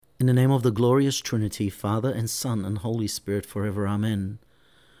In the name of the glorious Trinity, Father and Son and Holy Spirit, forever. Amen.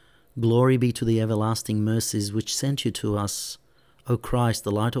 Glory be to the everlasting mercies which sent you to us, O Christ,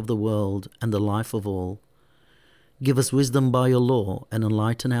 the light of the world and the life of all. Give us wisdom by your law, and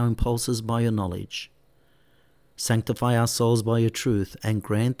enlighten our impulses by your knowledge. Sanctify our souls by your truth, and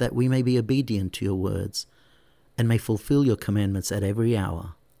grant that we may be obedient to your words, and may fulfill your commandments at every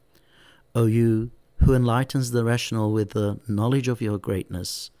hour. O you, who enlightens the rational with the knowledge of your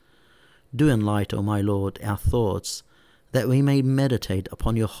greatness, do enlighten, O my Lord, our thoughts, that we may meditate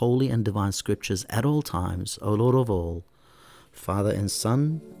upon your holy and divine scriptures at all times, O Lord of all, Father and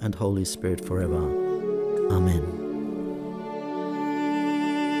Son and Holy Spirit, forever. Amen.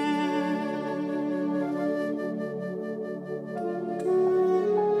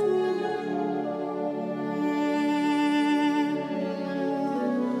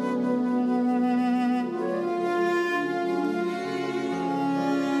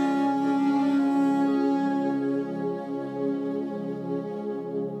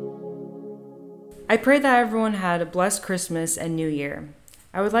 I pray that everyone had a blessed Christmas and New Year.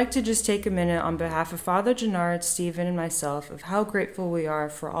 I would like to just take a minute on behalf of Father Genard, Stephen, and myself of how grateful we are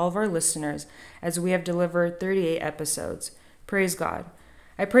for all of our listeners as we have delivered 38 episodes. Praise God.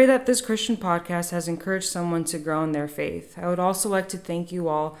 I pray that this Christian podcast has encouraged someone to grow in their faith. I would also like to thank you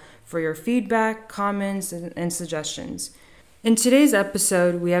all for your feedback, comments, and suggestions. In today's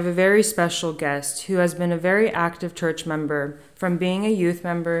episode, we have a very special guest who has been a very active church member, from being a youth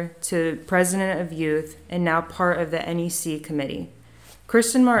member to president of youth and now part of the NEC committee.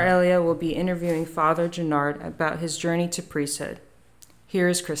 Kristin Mar-Elia will be interviewing Father Genard about his journey to priesthood. Here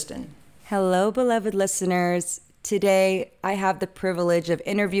is Kristin. Hello, beloved listeners. Today, I have the privilege of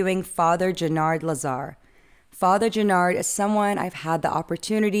interviewing Father Genard Lazar. Father Genard is someone I've had the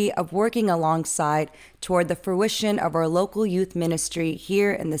opportunity of working alongside toward the fruition of our local youth ministry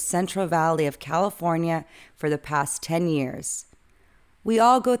here in the Central Valley of California for the past 10 years. We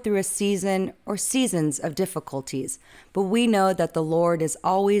all go through a season or seasons of difficulties, but we know that the Lord is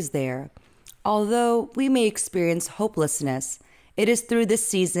always there. Although we may experience hopelessness, it is through this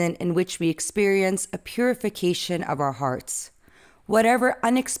season in which we experience a purification of our hearts. Whatever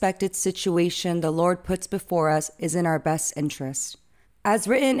unexpected situation the Lord puts before us is in our best interest. As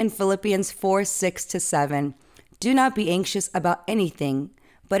written in Philippians 4:6-7, do not be anxious about anything,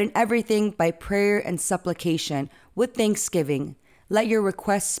 but in everything by prayer and supplication, with thanksgiving, let your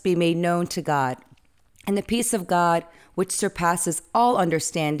requests be made known to God. And the peace of God, which surpasses all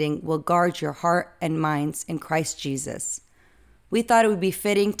understanding, will guard your heart and minds in Christ Jesus. We thought it would be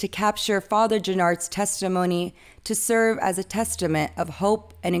fitting to capture Father Genard's testimony to serve as a testament of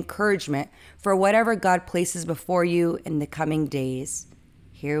hope and encouragement for whatever God places before you in the coming days.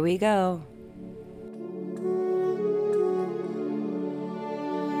 Here we go.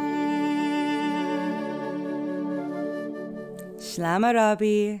 Shlama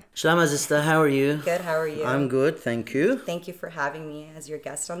Rabbi. Shalom, sister. How are you? Good, how are you? I'm good, thank you. Thank you for having me as your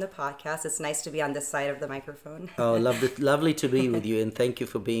guest on the podcast. It's nice to be on this side of the microphone. Oh, lovely to be with you, and thank you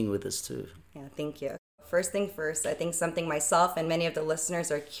for being with us too. Yeah, thank you. First thing first, I think something myself and many of the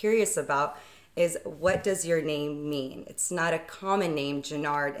listeners are curious about is, what does your name mean? It's not a common name,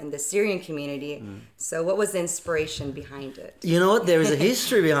 Genard, in the Assyrian community. So what was the inspiration behind it? You know what? There is a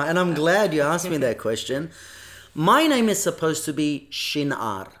history behind, and I'm glad you asked me that question. My name is supposed to be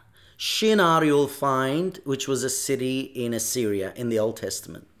Shinar. Shinar you'll find, which was a city in Assyria in the Old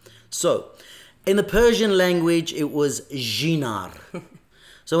Testament. So, in the Persian language, it was Jinar.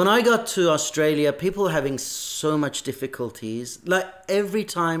 So when I got to Australia, people were having so much difficulties. Like every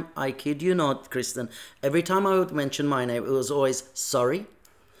time, I kid you not, Kristin, every time I would mention my name, it was always, sorry.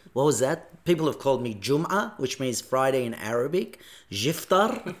 What was that? People have called me Jum'ah, which means Friday in Arabic.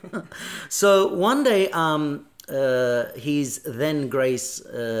 Jiftar. So one day, His then Grace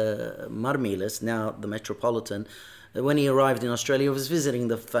Marmiles, now the Metropolitan, when he arrived in Australia, he was visiting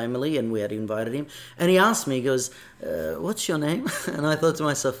the family and we had invited him. And he asked me, he goes, what's your name? And I thought to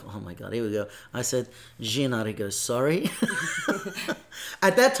myself, oh my God, here we go. I said, Genard. He goes, sorry.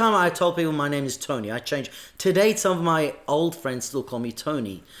 At that time, I told people my name is Tony. I changed. To date, some of my old friends still call me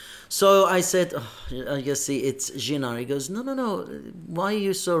Tony. So I said, oh, you see, it's Genard. He goes, no. Why are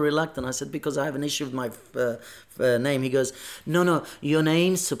you so reluctant? I said, because I have an issue with my name. He goes, no, your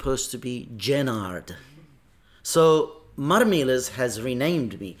name's supposed to be Genard. So Marmiles has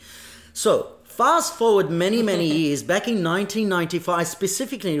renamed me. So fast forward many years, back in 1995, I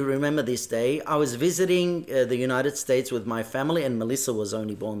specifically remember this day. I was visiting the United States with my family, and Melissa was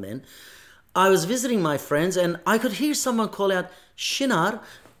only born then. I was visiting my friends, and I could hear someone call out, Shinar.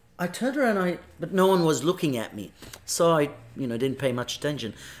 I turned around, but no one was looking at me. So I, didn't pay much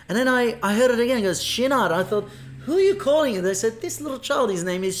attention. And then I heard it again. It goes, Shinar. I thought, who are you calling? And they said, this little child, his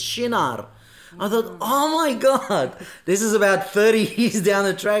name is Shinar. I thought, oh my God, this is about 30 years down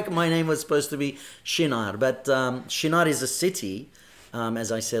the track. My name was supposed to be Shinar. But Shinar is a city,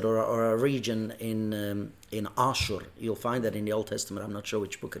 as I said, or a region in Ashur. You'll find that in the Old Testament. I'm not sure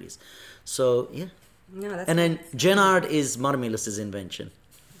which book it is. So, yeah. No, that's and then Genard is Marmilis's invention.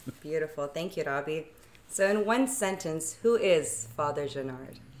 Beautiful. Thank you, Robbie. So in one sentence, who is Father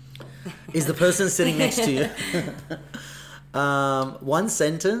Genard? Is the person sitting next to you. One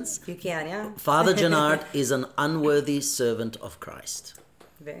sentence. You can, yeah. Father Genard is an unworthy servant of Christ.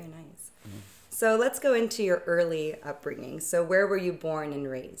 Very nice. So let's go into your early upbringing. So where were you born and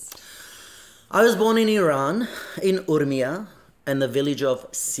raised? I was born in Iran, in Urmia, in the village of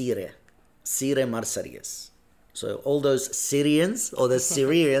Sire Marsarius. So all those Syrians or the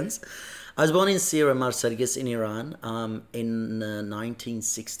Syrians. I was born in Sire Marsarius in Iran in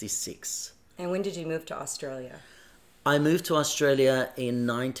 1966. And when did you move to Australia? I moved to Australia in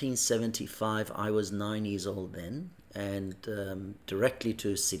 1975. I was 9 years old then, and directly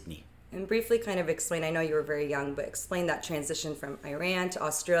to Sydney. And briefly kind of explain, I know you were very young, but explain that transition from Iran to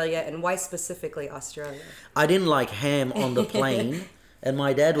Australia and why specifically Australia? I didn't like ham on the plane. And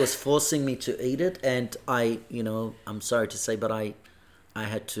my dad was forcing me to eat it, and I'm sorry to say, but I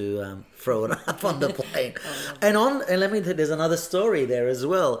had to throw it up on the plane. And let me tell you, there's another story there as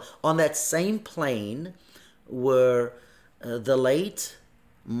well. On that same plane were the late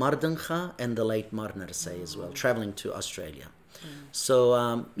Mardancha and the late Marnarsay as well, traveling to Australia.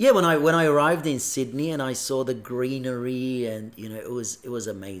 So when I arrived in Sydney and I saw the greenery, and it was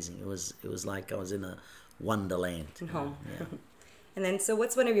amazing. It was like I was in a wonderland. Oh. Yeah. And then, so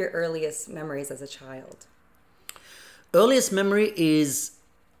what's one of your earliest memories as a child? Earliest memory is,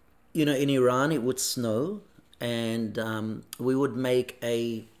 in Iran it would snow, and we would make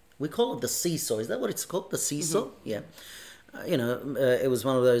we call it the seesaw. Is that what it's called? The seesaw? Mm-hmm. Yeah. It was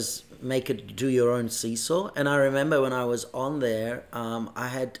one of those do your own seesaw. And I remember when I was on there, I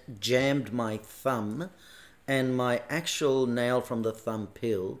had jammed my thumb and my actual nail from the thumb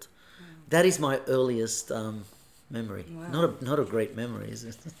peeled. That is my earliest memory. Wow. Not a great memory, is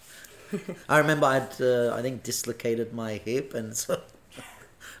it? I remember I think dislocated my hip, and so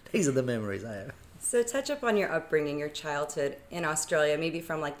these are the memories I have. So touch up on your upbringing, your childhood in Australia, maybe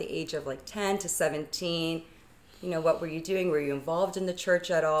from like the age of 10 to 17. What were you doing? Were you involved in the church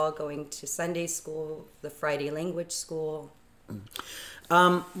at all? Going to Sunday school, the Friday language school?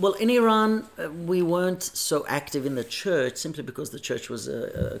 Well, in Iran, we weren't so active in the church simply because the church was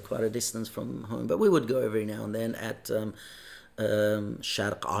quite a distance from home. But we would go every now and then at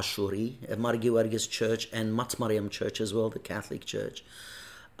Sharq Ashuri, Margi Wargi's church, and Mat Mariam church as well, the Catholic church.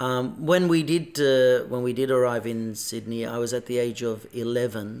 When we did arrive in Sydney, I was at the age of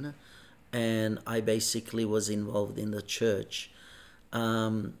 11, and I basically was involved in the church.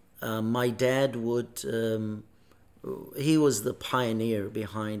 My dad would. He was the pioneer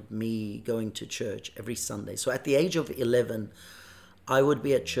behind me going to church every Sunday. So at the age of 11, I would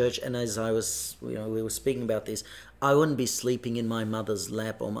be at church, and as I was, we were speaking about this, I wouldn't be sleeping in my mother's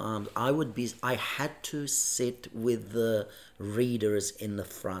lap or my arms. I had to sit with the readers in the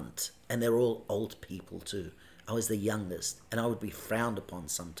front, and they're all old people too. I was the youngest, and I would be frowned upon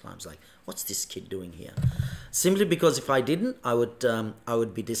sometimes, like, what's this kid doing here? Simply because if I didn't, I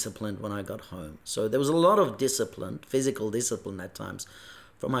would be disciplined when I got home. So there was a lot of discipline, physical discipline at times,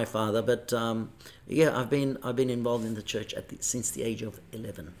 from my father. But I've been involved in the church since the age of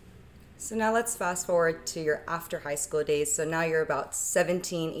 11. So now let's fast forward to your after high school days. So now you're about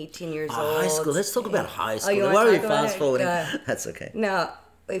 17, 18 years old. High school. Let's talk about high school. Why are we fast forwarding? That's okay. No.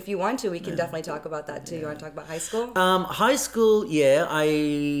 If you want to, we can definitely talk about that too. You want to talk about high school? High school, yeah.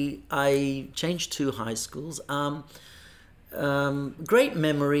 I changed two high schools. Great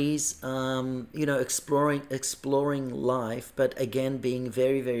memories. Exploring life, but again being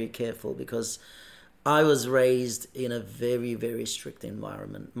very, very careful because I was raised in a very, very strict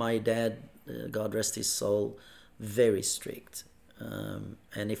environment. My dad, God rest his soul, very strict.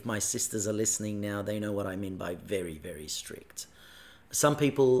 And if my sisters are listening now, they know what I mean by very, very strict. Some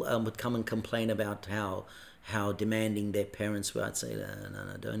people would come and complain about how demanding their parents were. I'd say,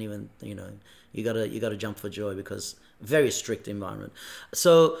 no, don't even, you gotta jump for joy because very strict environment.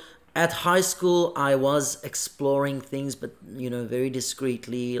 So at high school, I was exploring things, but very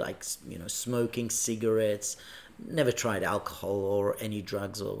discreetly, like smoking cigarettes. Never tried alcohol or any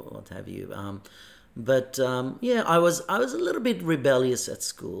drugs or what have you. I was a little bit rebellious at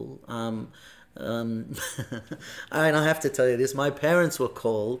school. And I have to tell you this, my parents were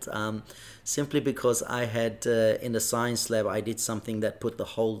called simply because I had, in the science lab, I did something that put the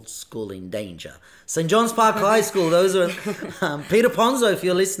whole school in danger. St. John's Park High School, those are, Peter Ponzo, if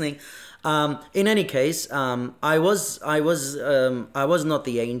you're listening. In any case, I was not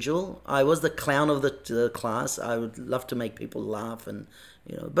the angel. I was the clown of the class. I would love to make people laugh, and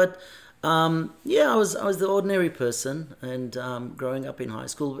but I was the ordinary person, and growing up in high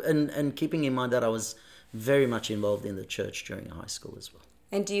school, and keeping in mind that I was very much involved in the church during high school as well.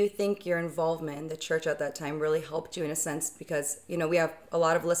 And do you think your involvement in the church at that time really helped you in a sense? Because, we have a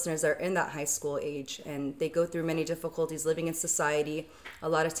lot of listeners that are in that high school age, and they go through many difficulties living in society, a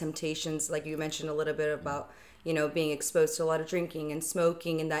lot of temptations, like you mentioned a little bit about, being exposed to a lot of drinking and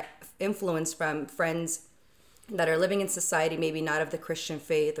smoking, and that influence from friends that are living in society, maybe not of the Christian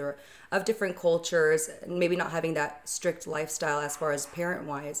faith or of different cultures, and maybe not having that strict lifestyle as far as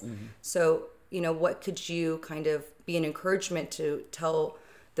parent-wise. Mm-hmm. So, what could you kind of be an encouragement to tell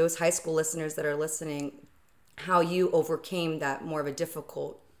those high school listeners that are listening how you overcame that more of a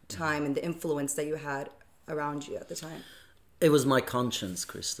difficult time and the influence that you had around you at the time? It was my conscience,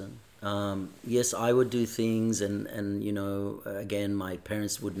 Kristin. Yes, I would do things, and again, my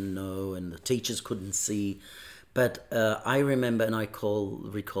parents wouldn't know, and the teachers couldn't see. But I remember, and I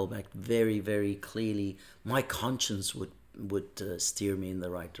recall back very, very clearly, my conscience would steer me in the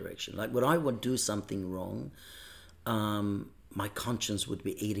right direction. Like when I would do something wrong, my conscience would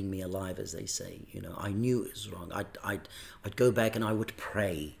be eating me alive, as they say. I knew it was wrong. I'd go back and I would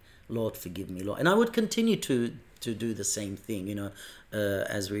pray, Lord, forgive me, Lord. And I would continue to do the same thing,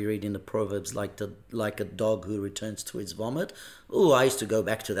 as we read in the Proverbs, like a dog who returns to its vomit. Oh, I used to go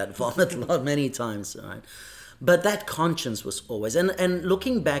back to that vomit many times, right? But that conscience was always, and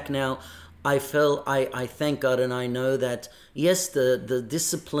looking back now, I thank God, and I know that, yes, the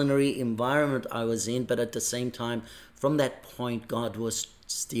disciplinary environment I was in, but at the same time, from that point, God was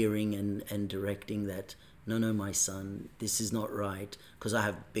steering and directing that, no, my son, this is not right, because I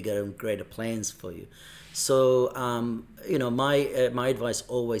have bigger and greater plans for you. So, my advice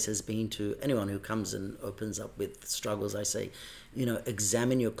always has been to anyone who comes and opens up with struggles, I say,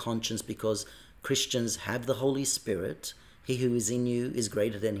 examine your conscience, because Christians have the Holy Spirit. He who is in you is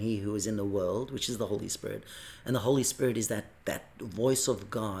greater than he who is in the world, which is the Holy Spirit. And the Holy Spirit is that voice of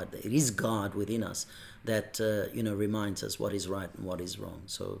God. It is God within us that, reminds us what is right and what is wrong.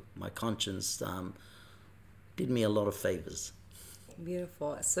 So my conscience did me a lot of favors.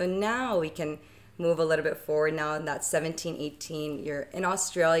 Beautiful. So now we can move a little bit forward now in that 17, 18. You're in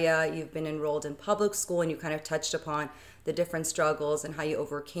Australia. You've been enrolled in public school, and you kind of touched upon the different struggles and how you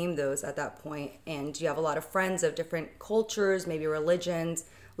overcame those at that point. And you have a lot of friends of different cultures, maybe religions,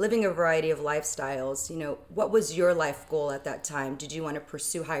 living a variety of lifestyles. What was your life goal at that time? Did you want to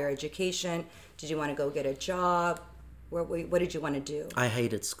pursue higher education? Did you want to go get a job? What did you want to do? I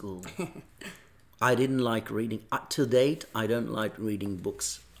hated school. I didn't like reading. To date, I don't like reading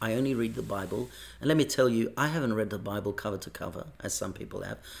books. I only read the Bible. And let me tell you, I haven't read the Bible cover to cover, as some people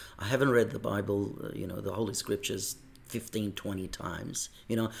have. I haven't read the Bible, the Holy Scriptures 15, 20 times.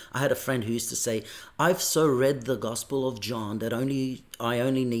 I had a friend who used to say, I've so read the Gospel of John that I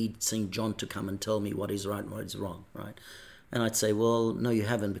only need St. John to come and tell me what is right and what is wrong, right? And I'd say, well, no, you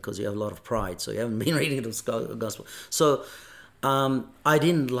haven't, because you have a lot of pride, so you haven't been reading the Gospel. So I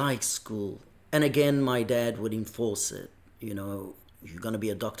didn't like school. And again, my dad would enforce it, you're going to be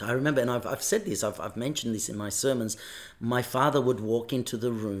a doctor. I remember, and I've said this, I've mentioned this in my sermons, my father would walk into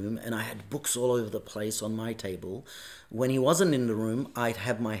the room, and I had books all over the place on my table. When he wasn't in the room, I'd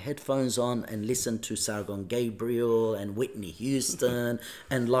have my headphones on and listen to Sargon Gabriel and Whitney Houston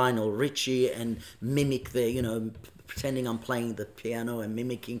and Lionel Richie and mimic pretending I'm playing the piano and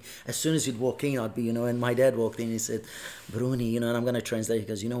mimicking. As soon as he'd walk in, I'd be, and my dad walked in, he said, Bruni, and I'm going to translate. He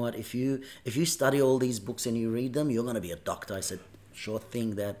goes, you know what, if you study all these books and you read them, you're going to be a doctor. I said, sure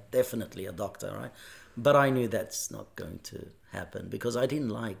thing, that definitely a doctor, right? But I knew that's not going to happen, because I didn't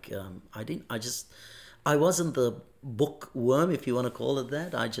like, I wasn't the bookworm, if you want to call it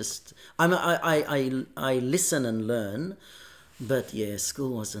that. I listen and learn, but yeah,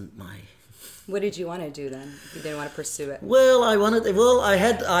 school wasn't my. What did you want to do then? You didn't want to pursue it. Well, I wanted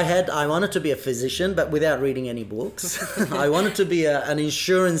to be a physician, but without reading any books. I wanted to be an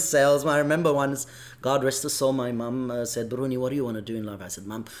insurance salesman. I remember once, God rest her soul, my mum said, Bruni, what do you want to do in life? I said,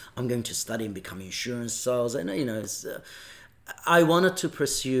 Mum, I'm going to study and become insurance sales. And I wanted to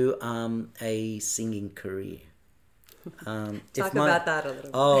pursue a singing career. Talk about that a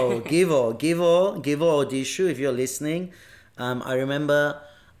little bit. Give or Odishu, if you're listening. I remember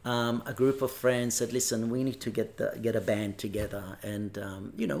a group of friends said, listen, we need to get a band together and,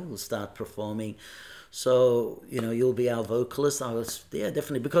 we'll start performing. So, you'll be our vocalist. I was,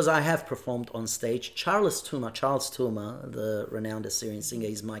 definitely, because I have performed on stage. Charles Tuma, the renowned Assyrian singer,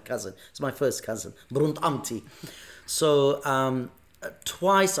 is my cousin. He's my first cousin, Brunt Amti. So,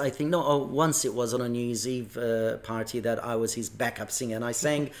 twice, I think, once it was on a New Year's Eve party that I was his backup singer. And I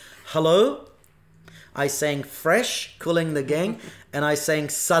sang Hello, I sang Fresh, Cooling the Gang, and I sang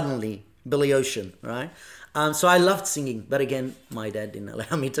Suddenly, Billy Ocean, right? So I loved singing, but again, my dad didn't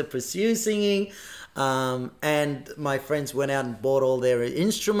allow me to pursue singing. And my friends went out and bought all their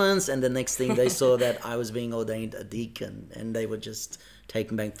instruments, and the next thing they saw that I was being ordained a deacon, and they were just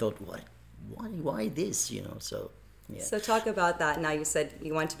taken back, thought, why this, so yeah. So talk about that. Now you said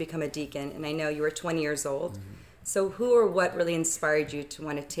you wanted to become a deacon, and I know you were 20 years old. Mm-hmm. So who or what really inspired you to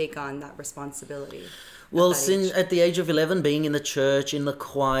want to take on that responsibility? Well, since at the age of 11, being in the church, in the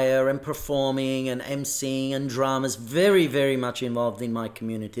choir, and performing and emceeing and dramas, very, very much involved in my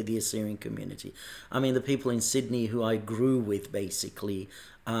community, the Assyrian community. I mean, the people in Sydney who I grew with, basically,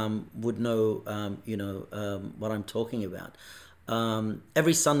 would know, what I'm talking about.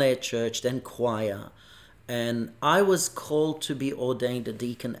 Every Sunday at church, then choir. And I was called to be ordained a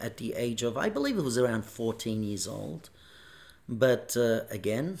deacon at the age of, I believe it was around 14 years old. But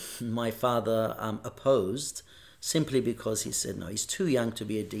again, my father opposed, simply because he said, no, he's too young to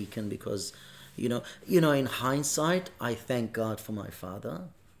be a deacon, because, in hindsight, I thank God for my father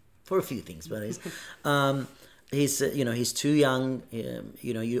for a few things, but he's too young.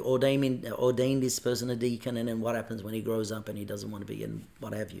 You ordain this person a deacon, and then what happens when he grows up and he doesn't want to be, and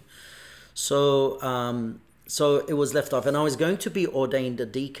what have you. So it was left off, and I was going to be ordained a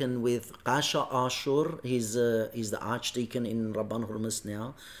deacon with Qasha Ashur. He's the archdeacon in Rabban Hormuz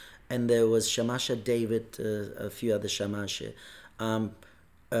now, and there was Shamasha David, a few other Shamasha.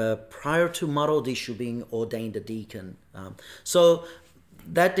 Prior to Marodishu being ordained a deacon, so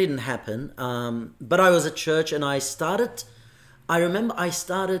that didn't happen. But I was at church, and I started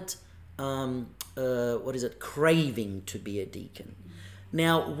craving to be a deacon.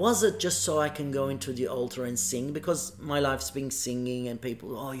 Now, was it just so I can go into the altar and sing? Because my life's been singing, and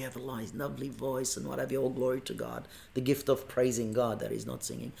people, you have a lovely voice and what have you, all glory to God. The gift of praising God, that is not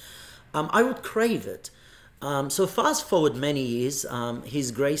singing. I would crave it. So fast forward many years,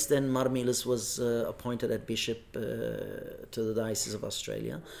 His Grace then Mar-Elia was appointed as Bishop to the Diocese of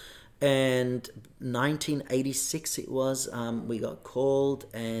Australia. And 1986 it was, we got called,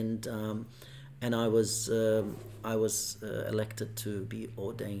 and I was elected to be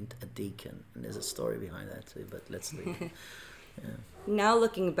ordained a deacon, and there's a story behind that too. But let's leave it. Yeah. Now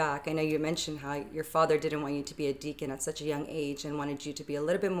looking back, I know you mentioned how your father didn't want you to be a deacon at such a young age, and wanted you to be a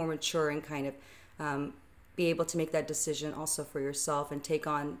little bit more mature and kind of be able to make that decision also for yourself and take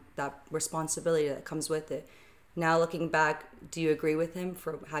on that responsibility that comes with it. Now looking back, do you agree with him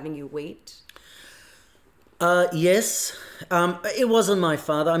for having you wait? Yes, it wasn't my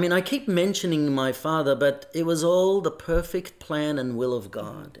father. I mean, I keep mentioning my father, but it was all the perfect plan and will of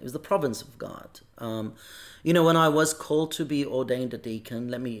God. It was the providence of God. When I was called to be ordained a deacon,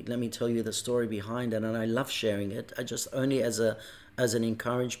 let me tell you the story behind it, and I love sharing it. I just only as an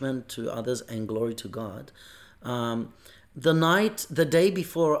encouragement to others and glory to God. The day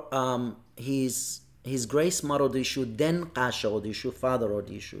before His Grace Mar Odishu, then Qasha Odishu, Father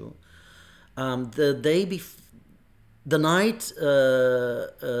Odishu. The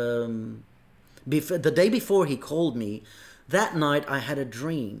day before he called me, that night I had a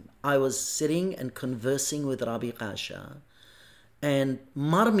dream. I was sitting and conversing with Rabbi Qasha, and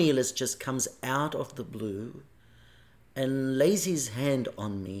Mar-Elia just comes out of the blue and lays his hand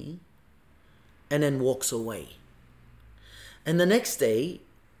on me and then walks away. And the next day,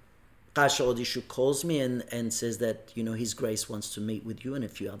 Qasha Odishu calls me and says that, His Grace wants to meet with you and a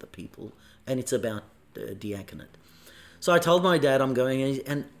few other people, and it's about diaconate. So I told my dad I'm going,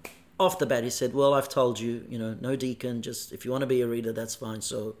 and off the bat he said, well, I've told you, no deacon, just if you want to be a reader, that's fine.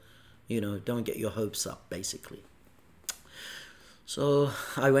 So, don't get your hopes up, basically. So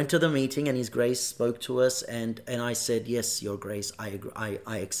I went to the meeting, and His Grace spoke to us, and I said, yes, Your Grace, I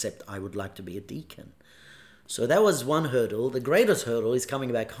accept, I would like to be a deacon. So that was one hurdle. The greatest hurdle is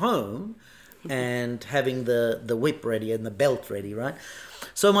coming back home and having the whip ready and the belt ready, right?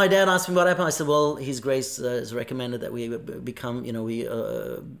 So my dad asked me what happened. I said, well, His Grace has recommended that we become, we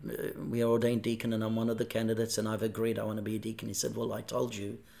are ordained deacon, and I'm one of the candidates, and I've agreed I want to be a deacon. He said, well, I told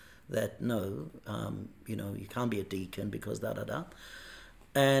you that no, you can't be a deacon because da-da-da.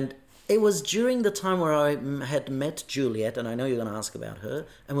 And it was during the time where I had met Juliet, and I know you're going to ask about her,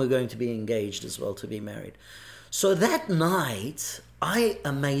 and we're going to be engaged as well to be married. So that night, I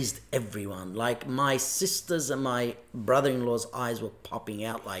amazed everyone. Like my sisters and my brother-in-law's eyes were popping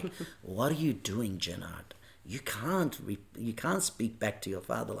out like, what are you doing, Genard? You can't speak back to your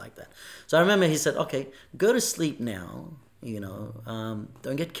father like that. So I remember he said, okay, go to sleep now.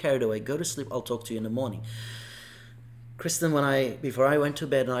 Don't get carried away. Go to sleep. I'll talk to you in the morning. Kristin, before I went to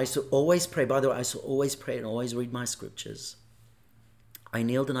bed, and I used to always pray. By the way, I used to always pray and always read my scriptures. I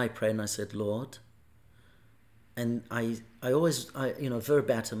kneeled and I prayed and I said, Lord, and I always,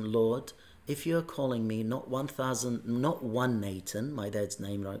 verbatim, Lord, if you're calling me, not one Nathan, my dad's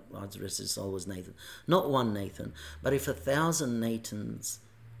name, God's rest his soul was Nathan, not one Nathan, but if 1,000 Nathans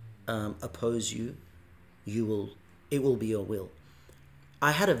oppose you, it will be your will.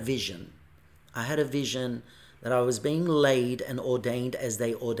 I had a vision that I was being laid and ordained as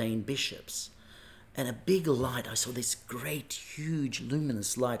they ordained bishops. And a big light, I saw this great, huge,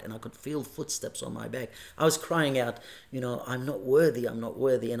 luminous light, and I could feel footsteps on my back. I was crying out, I'm not worthy,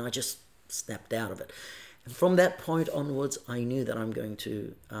 and I just snapped out of it. And from that point onwards, I knew that I'm going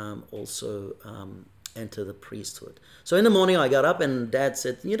to also enter the priesthood. So in the morning, I got up, and Dad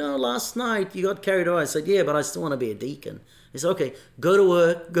said, last night you got carried away. I said, yeah, but I still want to be a deacon. He said, okay, go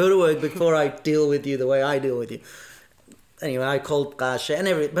to work before I deal with you the way I deal with you. Anyway, I called Kasha and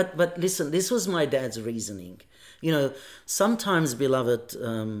everything. But listen, this was my dad's reasoning. Sometimes, beloved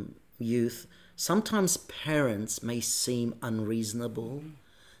youth, sometimes parents may seem unreasonable.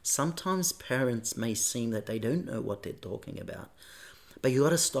 Sometimes parents may seem that they don't know what they're talking about. But you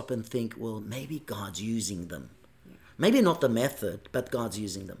got to stop and think, well, maybe God's using them. Maybe not the method, but God's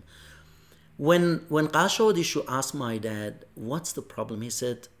using them. When Kasha Odishu asked my dad, what's the problem? He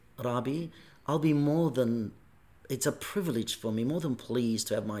said, Rabbi, it's a privilege for me, more than pleased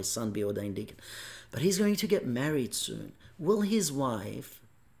to have my son be ordained deacon. But he's going to get married soon. Will his wife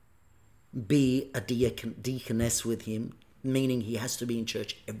be a deaconess with him, meaning he has to be in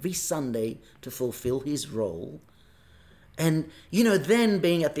church every Sunday to fulfill his role? And, then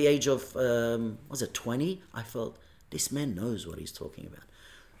being at the age of, 20, I felt, this man knows what he's talking about.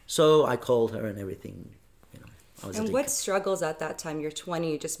 So I called her and everything. And what struggles at that time? You're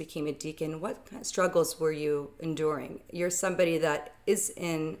 20, you just became a deacon. What kind of struggles were you enduring? You're somebody that is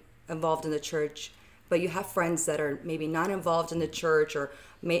involved in the church, but you have friends that are maybe not involved in the church or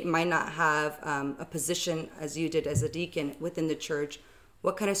might not have a position as you did as a deacon within the church.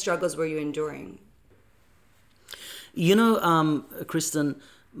 What kind of struggles were you enduring? Kristin,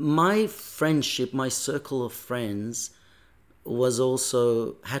 my friendship, my circle of friends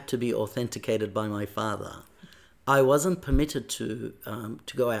had to be authenticated by my father. I wasn't permitted to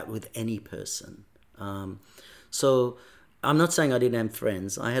go out with any person. So I'm not saying I didn't have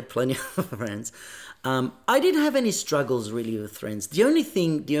friends. I had plenty of friends. I didn't have any struggles really with friends. The only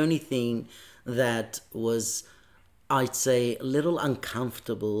thing that was, I'd say, a little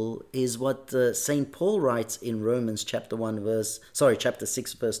uncomfortable is what St. Paul writes in Romans chapter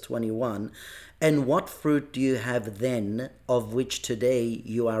 6, verse 21. And what fruit do you have then, of which today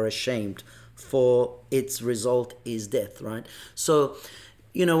you are ashamed? For its result is death, right? So,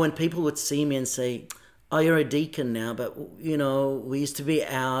 when people would see me and say, oh, you're a deacon now, but, we used to be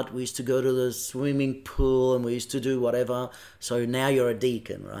out, we used to go to the swimming pool, and we used to do whatever, so now you're a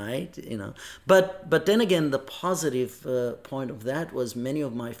deacon, right? But then again, the positive point of that was many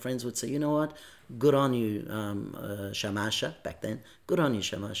of my friends would say, you know what, good on you, Shamasha, back then, good on you,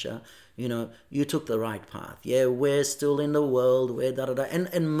 Shamasha. You took the right path. Yeah, we're still in the world, we're da-da-da.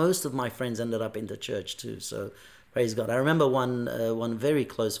 And most of my friends ended up in the church too, so praise God. I remember one very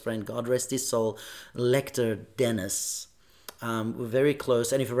close friend, God rest his soul, Lector Dennis. We're very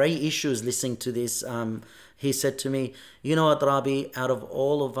close. And if Ray Ishu is listening to this, he said to me, you know what, Rabbi, out of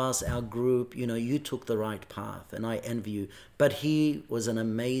all of us, our group, you took the right path, and I envy you. But he was an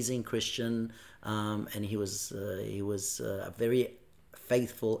amazing Christian, and he was a very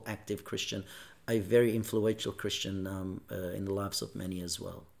faithful, active Christian, a very influential Christian in the lives of many as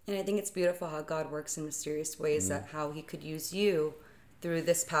well. And I think it's beautiful how God works in mysterious ways, that how he could use you through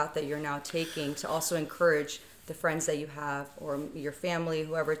this path that you're now taking to also encourage the friends that you have or your family,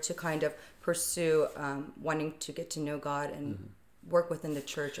 whoever, to kind of pursue wanting to get to know God and work within the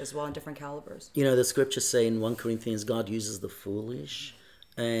church as well in different calibers. The scriptures say in 1 Corinthians, God uses the foolish,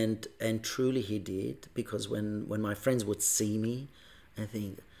 and truly he did, because when my friends would see me, I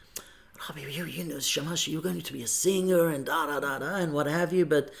think, Rabbi, Shamash, you're going to be a singer and da-da-da-da and what have you.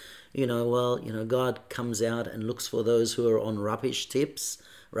 But, God comes out and looks for those who are on rubbish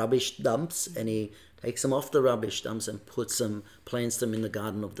dumps, and he takes them off the rubbish dumps and plants them in the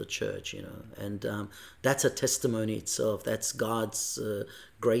garden of the church, And that's a testimony itself. That's God's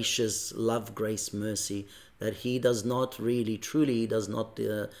gracious love, grace, mercy that he does not really, truly,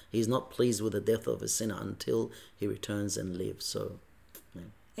 he's not pleased with the death of a sinner until he returns and lives. So, yeah.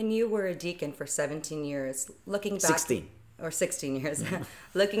 And you were a deacon for 17 years. Looking back, 16. Or 16 years.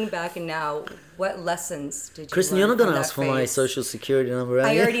 Looking back now, what lessons did you Kristin, learn you're not going to from ask that for my phase? social security number, are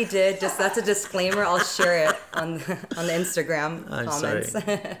I you? already did. Just that's a disclaimer. I'll share it on the Instagram comments.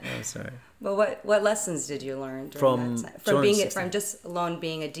 I'm sorry. But what lessons did you learn during that time? From just alone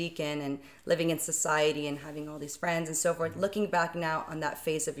being a deacon and living in society and having all these friends and so forth. Looking back now on that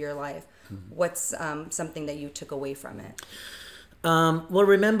phase of your life, what's something that you took away from it? Well,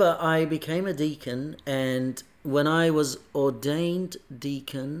 remember, I became a deacon, and when I was ordained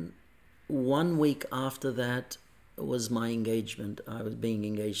deacon, 1 week after that was my engagement. I was being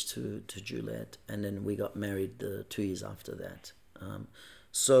engaged to Juliet, and then we got married 2 years after that.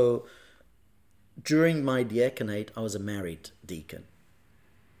 So during my diaconate, I was a married deacon.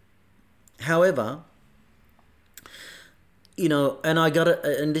 However, and I got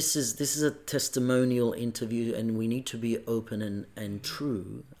and this is a testimonial interview, and we need to be open and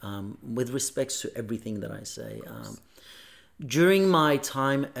true with respects to everything that I say. During my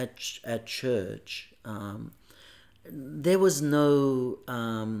time at church, there was no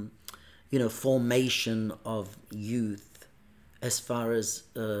formation of youth as far as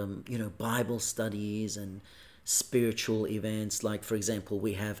Bible studies and spiritual events. Like, for example,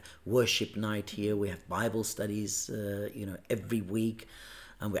 we have worship night here, we have Bible studies every week,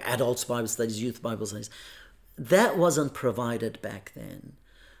 and we're adults Bible studies, youth Bible studies. That wasn't provided back then.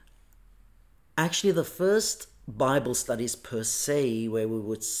 Actually, the first Bible studies per se, where we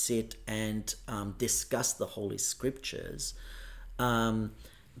would sit and discuss the Holy Scriptures,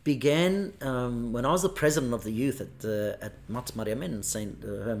 began when I was the president of the youth at Mat Mariamen, St.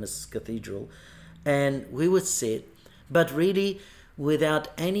 Hermas Cathedral. And we would sit, but really without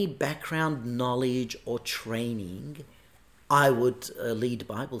any background knowledge or training, I would lead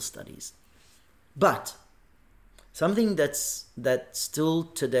Bible studies. But something that still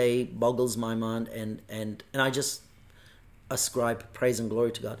today boggles my mind, and I just ascribe praise and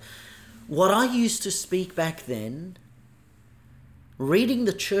glory to God. What I used to speak back then, reading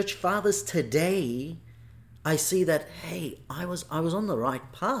the church fathers today, I see that, hey, I was on the right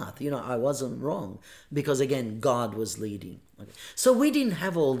path. I wasn't wrong, because again, God was leading. Okay. So we didn't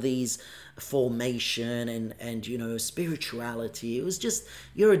have all these formation and spirituality. It was just,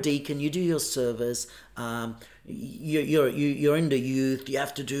 you're a deacon, you do your service, you're in the youth, you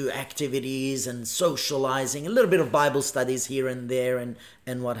have to do activities and socializing, a little bit of Bible studies here and there and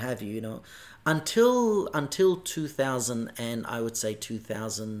what have you, until 2000, and I would say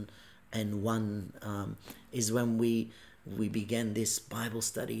 2001 is when we began this Bible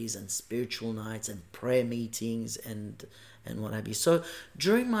studies and spiritual nights and prayer meetings and what have you. So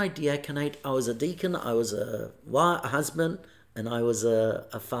during my diaconate, I was a deacon, I was a husband, and I was a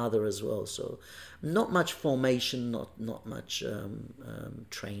father as well. So not much formation, not much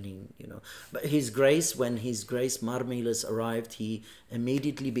training, But His Grace, when His Grace Mar-Elia arrived, he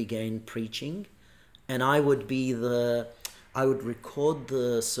immediately began preaching, and I would record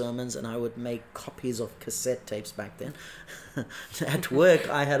the sermons, and I would make copies of cassette tapes back then. At work,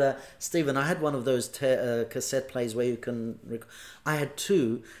 I had one of those cassette players where you can I had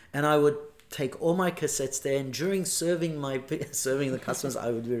two, and I would take all my cassettes there, and during serving the customers,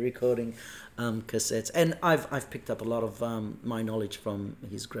 I would be recording cassettes. And I've picked up a lot of my knowledge from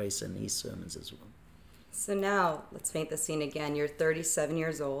His Grace and his sermons as well. So now, let's paint the scene again. You're 37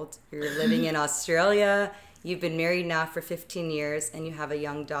 years old. You're living in Australia. You've been married now for 15 years, and you have a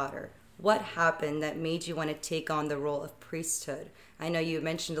young daughter. What happened that made you want to take on the role of priesthood? I know you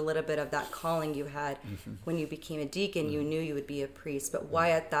mentioned a little bit of that calling you had when you became a deacon. You knew you would be a priest, but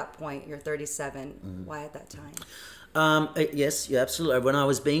why at that point? You're 37. Why at that time? Yes, you're absolutely right. When I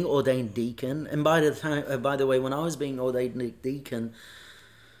was being ordained deacon, and by the way, when I was being ordained deacon,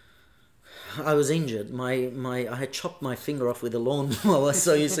 I was injured. I had chopped my finger off with a lawnmower,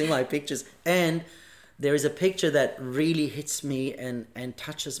 so you see my pictures. And there is a picture that really hits me and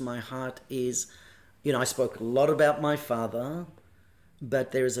touches my heart is, I spoke a lot about my father,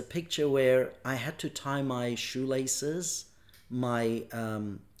 but there is a picture where I had to tie my shoelaces, my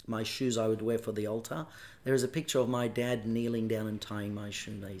shoes I would wear for the altar. There is a picture of my dad kneeling down and tying my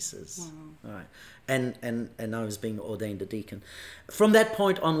shoelaces. Wow. All right. And I was being ordained a deacon. From that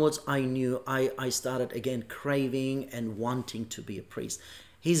point onwards, I knew I started again craving and wanting to be a priest.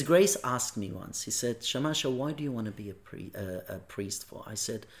 His Grace asked me once, he said, Shamasha, why do you want to be a priest for? I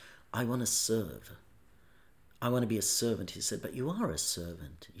said, I want to serve. I want to be a servant. He said, but you are a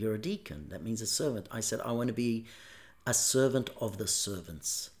servant. You're a deacon. That means a servant. I said, I want to be a servant of the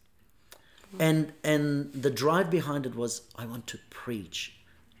servants. And the drive behind it was, I want to preach.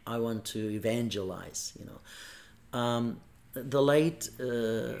 I want to evangelize, The late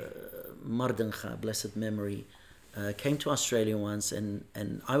Mardencha, blessed memory, came to Australia once,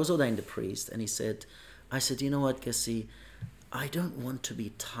 and I was ordained a priest, and I said, you know what, Cassie, I don't want to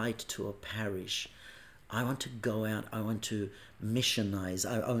be tied to a parish. I want to go out, I want to missionize,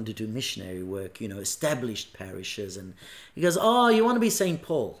 I want to do missionary work, established parishes. And he goes, oh, you want to be St.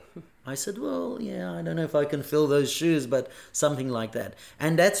 Paul? I said, well, yeah, I don't know if I can fill those shoes, but something like that.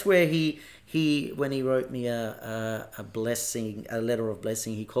 And that's where he when he wrote me a blessing, a letter of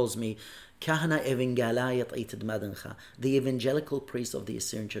blessing, he calls me Kahana Evangelayat Eitad Madancha, the evangelical priest of the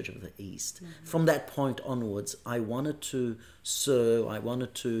Assyrian Church of the East. Mm-hmm. From that point onwards, I wanted to serve, I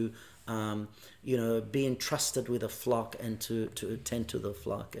wanted to be entrusted with a flock and to attend to the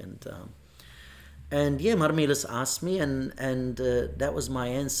flock. And Mar-Elia asked me, and that was my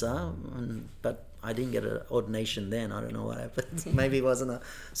answer. But I didn't get an ordination then. I don't know what happened. Maybe it wasn't a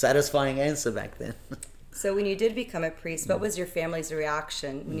satisfying answer back then. So when you did become a priest, what was your family's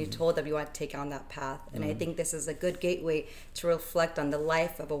reaction when you told them you want to take on that path? And I think this is a good gateway to reflect on the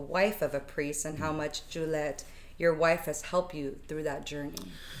life of a wife of a priest and how much Juliet, your wife, has helped you through that journey.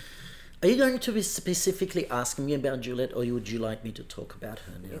 Are you going to be specifically asking me about Juliet, or would you like me to talk about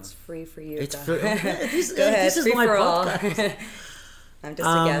her now? It's free for you. It's free. This is free my for podcast. All. I'm just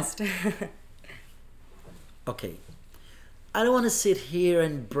a guest. Okay. I don't want to sit here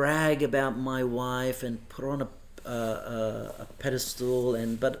and brag about my wife and put her on a pedestal,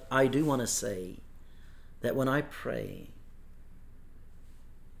 but I do want to say that when I pray,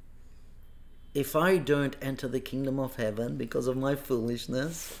 if I don't enter the kingdom of heaven because of my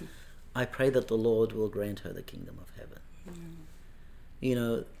foolishness, I pray that the Lord will grant her the kingdom of heaven.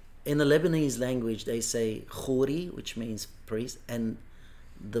 In the Lebanese language, they say khuri, which means priest, and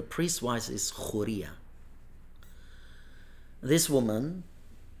the priest's wife is khuriya. This woman,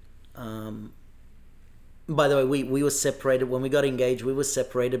 by the way, we were separated. When we got engaged, we were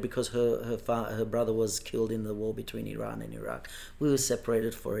separated because her brother was killed in the war between Iran and Iraq. We were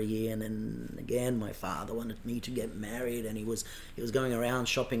separated for a year, and then again, my father wanted me to get married, and he was going around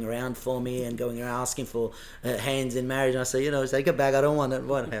shopping around for me and going around asking for hands in marriage. And I said, take it back. I don't want it.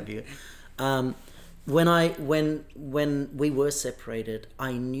 What have you? When we were separated,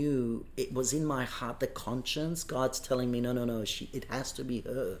 I knew it was in my heart, the conscience, God's telling me, no, it has to be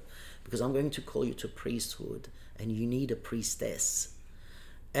her, because I'm going to call you to priesthood, and you need a priestess.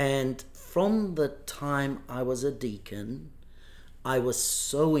 And from the time I was a deacon, I was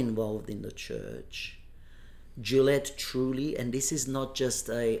so involved in the church. Juliet truly, and this is not just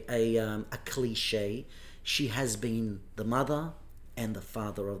a cliche, she has been the mother and the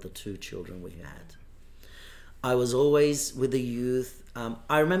father of the two children we had. I was always with the youth.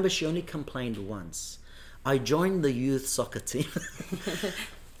 I remember she only complained once. I joined the youth soccer team.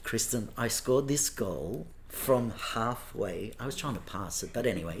 Kristin, I scored this goal from halfway. I was trying to pass it, but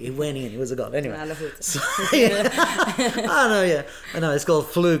anyway, it went in. It was a goal. Anyway. So, I know, it's called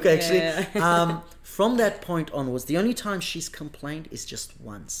fluke, actually. Yeah. From that point onwards, the only time she's complained is just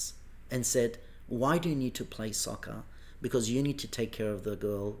once and said, why do you need to play soccer? Because you need to take care of the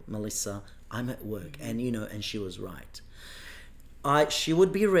girl, Melissa. I'm at work. And, and she was right. She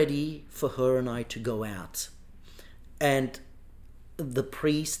would be ready for her and I to go out. And the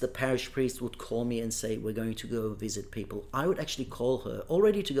parish priest would call me and say, we're going to go visit people. I would actually call her, all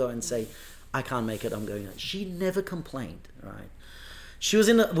ready to go, and say, I can't make it, I'm going out. She never complained, right? She was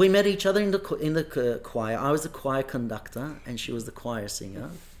we met each other in the choir. I was the choir conductor and she was the choir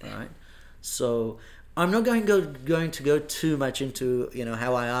singer, right? So I'm not going to go too much into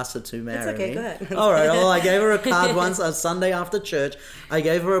how I asked her to marry me. It's okay, go ahead. All right. Well, I gave her a card once, a Sunday after church. I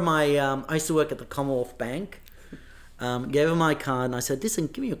gave her my. I used to work at the Commonwealth Bank. Gave her my card and I said, "Listen,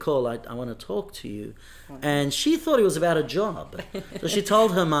 give me a call. I want to talk to you." And she thought it was about a job. So she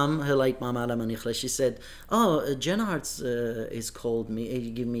told her mum, her late mum, she said, "Oh, Genard is called me.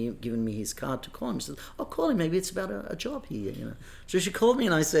 He given me his card to call him." She said, "Oh, call him. Maybe it's about a job here." So she called me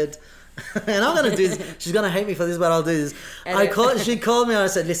and I said. And I'm going to do this. She's going to hate me for this, but I'll do this. She called me and I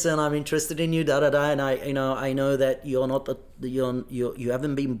said, "Listen, I'm interested in you, and I know that you're not you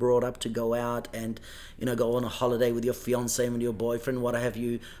haven't been brought up to go out and go on a holiday with your fiance and with your boyfriend, what have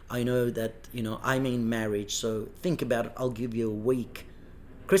you. I know that I'm in marriage, so think about it. I'll give you a week."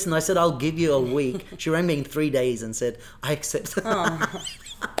 Kristin, I said, "I'll give you a week." She rang me in 3 days and said, "I accept."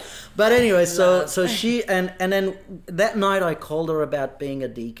 But anyway, so she and then that night I called her about being a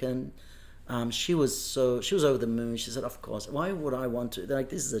deacon. She was over the moon. She said, "Of course. Why would I want to?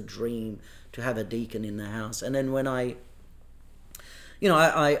 This is a dream to have a deacon in the house." And then when I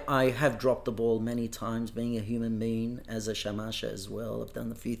I have dropped the ball many times being a human being as a shamasha as well. I've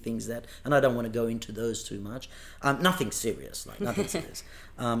done a few things that, and I don't want to go into those too much. Nothing serious, nothing serious.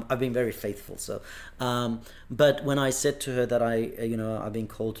 I've been very faithful. So, but when I said to her that I've been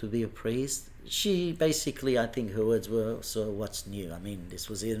called to be a priest, she basically, I think her words were, so what's new? I mean, this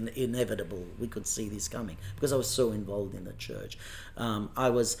was inevitable. We could see this coming because I was so involved in the church.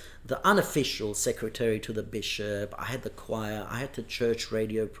 I was the unofficial secretary to the bishop. I had the choir. I had the church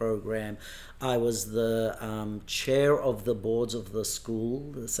radio program. I was the chair of the boards of the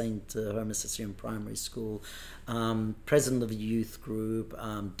school, the St. Hermas Assyrian Primary School, president of the youth group,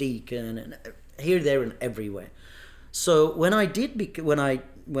 deacon, and here, there, and everywhere. So when I did,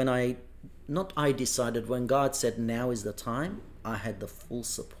 when God said, now is the time, I had the full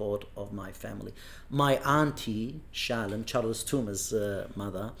support of my family. My auntie, Shalom, Charles Tuma's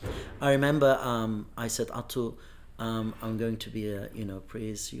mother, I remember I said, Atu, I'm going to be a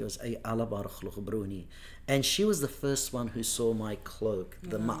priest. She goes, Ay Allah barakh bruni. And she was the first one who saw my cloak,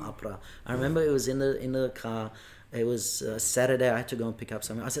 the ma'apra. I remember it was in the car. It was Saturday. I had to go and pick up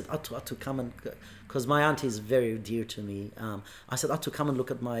something. I said, Atu, come and, because my auntie is very dear to me. I said, Atu, come and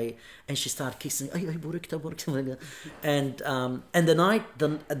look at my, and she started kissing. And that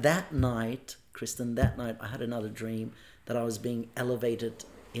night, Kristin, I had another dream that I was being elevated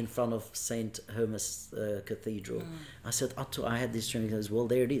in front of St. Hermas Cathedral. I said, Atu, I had this dream. He goes, well,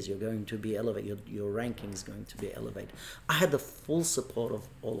 there it is. You're going to be elevated. Your ranking is going to be elevated. I had the full support of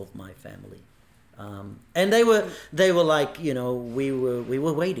all of my family. And they were like, we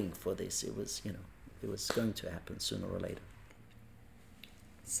were waiting for this. It was going to happen sooner or later.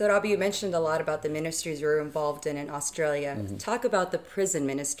 So, Rabbi, you mentioned a lot about the ministries you were involved in Australia. Mm-hmm. Talk about the prison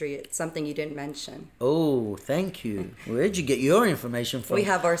ministry. It's something you didn't mention. Oh, thank you. Where'd you get your information from? We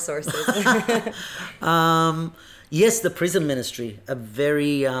have our sources. Yes, the prison ministry, a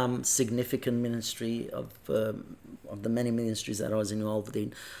very significant ministry of the many ministries that I was involved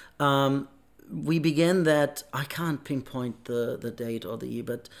in. We began that, I can't pinpoint the date or the year,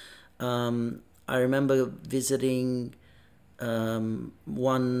 but I remember visiting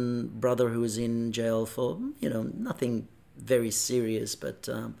one brother who was in jail for, nothing very serious, but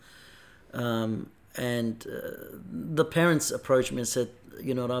the parents approached me and said,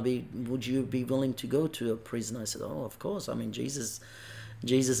 Rabbi, would you be willing to go to a prison? I said, oh, of course. I mean, Jesus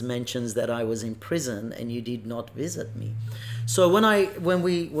mentions that I was in prison and you did not visit me. So when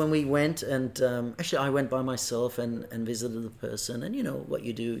we went, and actually I went by myself and visited the person, and what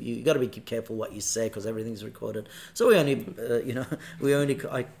you do, you got to be careful what you say because everything's recorded. So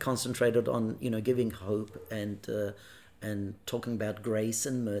I concentrated on giving hope and talking about grace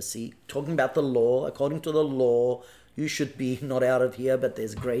and mercy, talking about the law. According to the law, you should be not out of here, but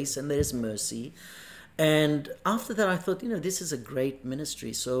there's grace and there's mercy. And after that, I thought, this is a great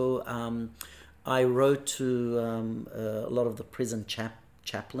ministry. So I wrote to a lot of the prison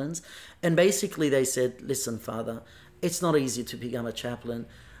chaplains. And basically they said, listen, Father, it's not easy to become a chaplain.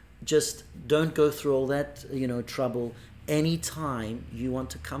 Just don't go through all that, trouble. Anytime you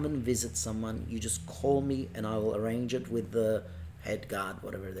want to come and visit someone, you just call me and I will arrange it with the head guard,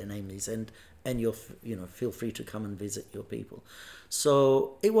 whatever their name is. And you'll, feel free to come and visit your people.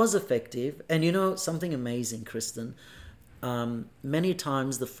 So it was effective. And something amazing, Kristin, many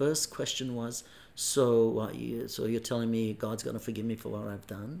times the first question was, so you're telling me God's going to forgive me for what I've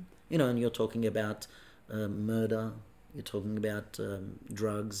done? And you're talking about murder, you're talking about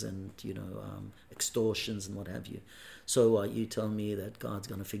drugs and, extortions and what have you. So you tell me that God's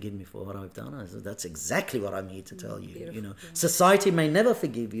going to forgive me for what I've done? I said, that's exactly what I'm here to tell you. Beautiful. Society may never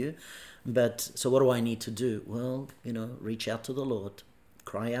forgive you, but so what do I need to do? Well, reach out to the Lord,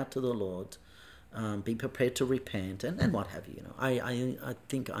 cry out to the Lord, be prepared to repent, and what have you. I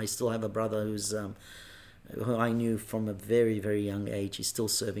think I still have a brother who I knew from a very, very young age. He's still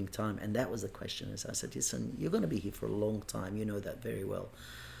serving time, and that was the question. As I said, listen, you're going to be here for a long time. You know that very well.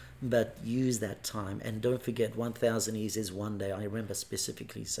 But use that time, and don't forget, 1,000 years is one day. I remember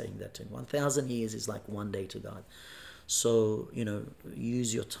specifically saying that to him. 1,000 years is like one day to God. So,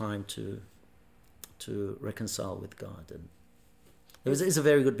 use your time to reconcile with God. And it's a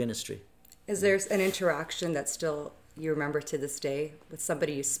very good ministry. Is there an interaction that still you remember to this day with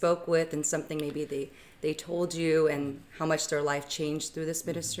somebody you spoke with and something maybe they told you and how much their life changed through this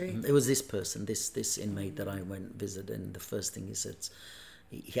ministry? It was this person, this inmate that I went and visited, and the first thing he said,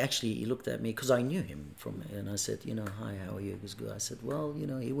 he looked at me because I knew him and I said, hi, how are you? He was good. I said, well,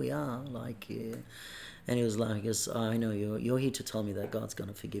 here we are, and he was like, yes, I know you're here to tell me that God's going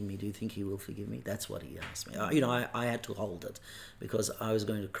to forgive me. Do you think he will forgive me? That's what he asked me. I had to hold it because I was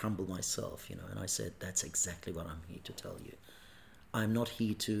going to crumble myself, and I said, that's exactly what I'm here to tell you. I'm not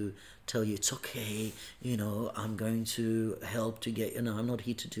here to tell you it's okay, I'm going to help to get, I'm not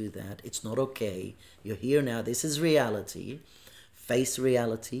here to do that. It's not okay. You're here now. This is reality. Face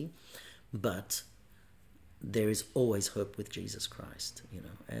reality. But there is always hope with Jesus Christ,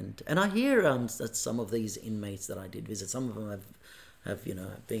 And I hear that some of these inmates that I did visit, some of them have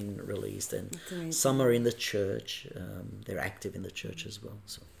been released, and some are in the church. They're active in the church as well.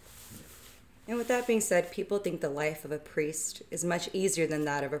 So. And with that being said, people think the life of a priest is much easier than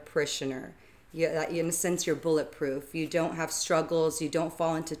that of a parishioner. In a sense, you're bulletproof. You don't have struggles. You don't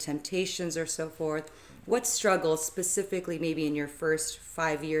fall into temptations or so forth. What struggles specifically, maybe in your first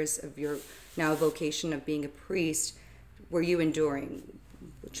 5 years of your now vocation of being a priest, were you enduring?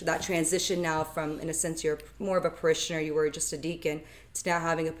 That transition now from, in a sense, you're more of a parishioner, you were just a deacon, to now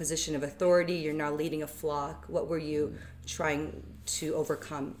having a position of authority, you're now leading a flock. What were you trying to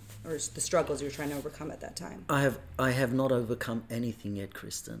overcome, or the struggles you were trying to overcome at that time? I have not overcome anything yet,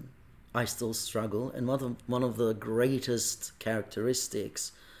 Kristin. I still struggle, and one of the greatest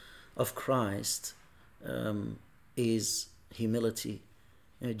characteristics of Christ is humility.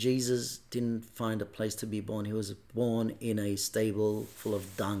 Jesus didn't find a place to be born. He was born in a stable full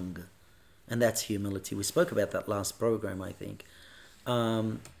of dung. And that's humility. We spoke about that last program, I think.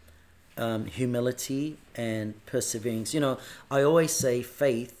 Humility and perseverance. I always say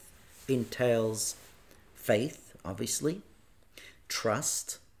faith entails faith, obviously,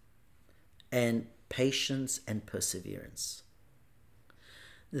 trust, and patience and perseverance.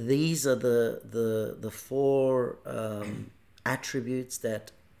 These are the four attributes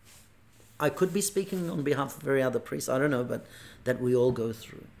that I could be speaking on behalf of very other priests, I don't know, but that we all go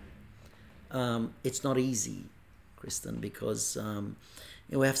through. It's not easy, Kristin, because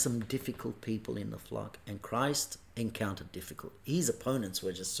we have some difficult people in the flock, and Christ encountered difficult. His opponents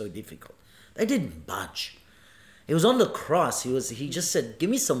were just so difficult. They didn't budge. He was on the cross. He just said,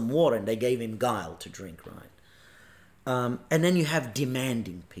 "Give me some water," and they gave him guile to drink, right? And then you have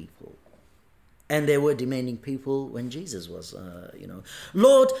demanding people. And there were demanding people when Jesus was,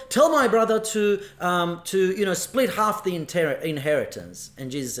 Lord, tell my brother to split half the inheritance.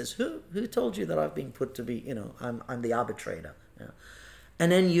 And Jesus says, who told you that I've been put to be, I'm the arbitrator.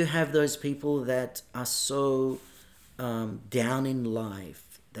 And then you have those people that are so down in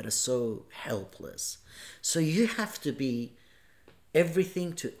life, that are so helpless. So you have to be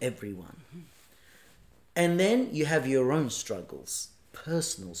everything to everyone. And then you have your own struggles,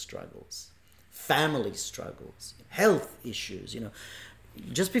 personal struggles, family struggles, health issues.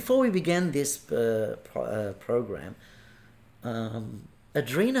 Just before we began this program,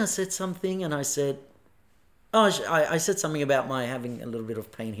 Adrina said something, and I said, I said something about my having a little bit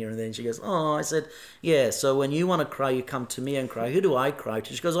of pain here and there, and she goes, I said, yeah, so when you want to cry, you come to me and cry. Who do I cry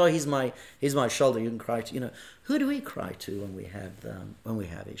to? She goes, he's my shoulder, you can cry to. Who do we cry to when we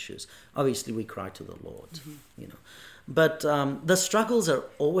have issues? Obviously, we cry to the Lord, But the struggles are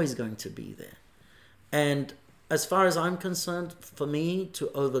always going to be there. And as far as I'm concerned, for me to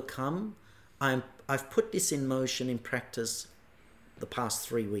overcome, I've put this in motion, in practice, the past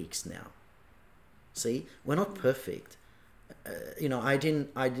 3 weeks now. See, we're not perfect. I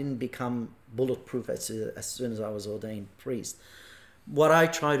didn't become bulletproof as soon as I was ordained priest. What I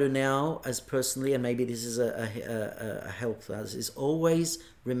try to now, as personally, and maybe this is a help to us, is always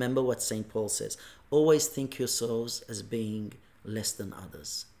remember what St. Paul says. Always think yourselves as being less than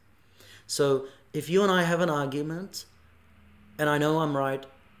others. So if you and I have an argument, and I know I'm right,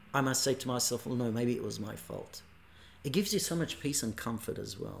 I must say to myself, well, no, maybe it was my fault. It gives you so much peace and comfort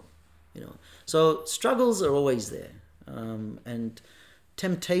as well. So struggles are always there, and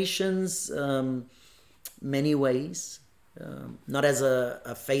temptations, many ways, not as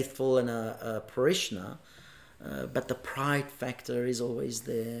a faithful and a parishioner, but the pride factor is always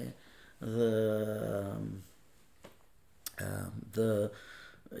there. The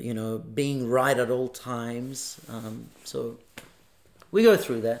being right at all times. So we go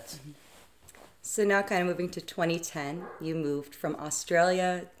through that. So now kind of moving to 2010, you moved from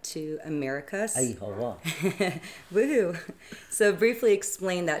Australia to Americas. Ay, hawa. Woohoo! So briefly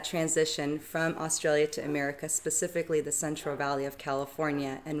explain that transition from Australia to America, specifically the Central Valley of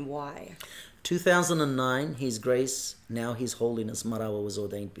California, and why. 2009, His Grace, now His Holiness Marawa, was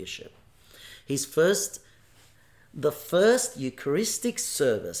ordained bishop. The first Eucharistic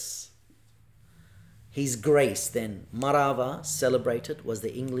service His Grace, then Marawa, celebrated was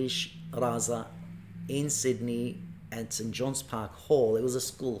the English Raza in Sydney at St. John's Park Hall. It was a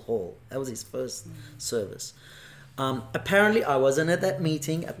school hall. That was his first service. Apparently, I wasn't at that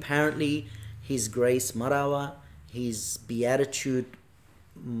meeting. Apparently, His Grace Marawa, His Beatitude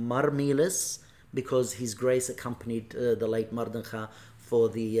Marmilis, because His Grace accompanied the late Mardencha for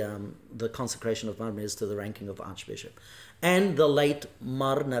the consecration of Marmilis to the ranking of Archbishop. And the late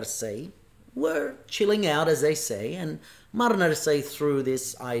Mar Narsei were chilling out, as they say, and Mar Narsei threw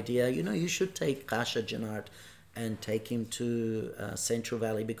this idea, you should take Father Genard and take him to Central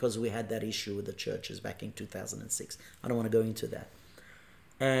Valley, because we had that issue with the churches back in 2006. I don't want to go into that.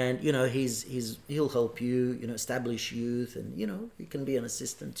 And, he'll help you, establish youth, and, he can be an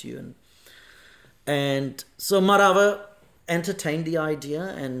assistant to you. And so Marava entertained the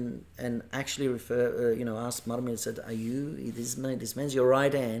idea and actually asked Marmilis, said, this man's your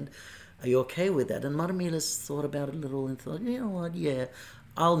right hand, are you okay with that? And Marmilis thought about it a little and thought, you know what, yeah,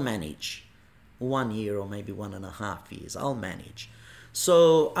 I'll manage 1 year or maybe 1.5 years, I'll manage.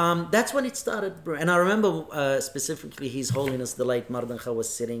 So that's when it started. And I remember specifically His Holiness the late Mardencha was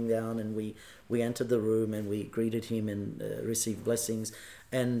sitting down, and we entered the room and we greeted him and received blessings.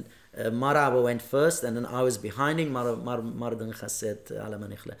 And Maraba went first, and then I was behind him. Mardencha said,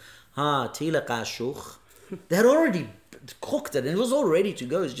 tila kashuch. They had already cooked it, and it was all ready to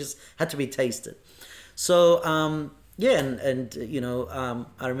go. It just had to be tasted. So I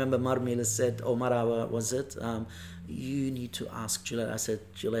remember Marmilis said, or Maraba was it? You need to ask Gillette. I said,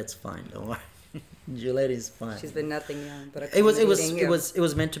 Gillette's fine. Don't worry. Gillette is fine. She's been nothing young, but it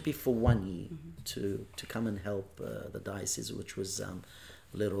was meant to be for 1 year to come and help the diocese, which was a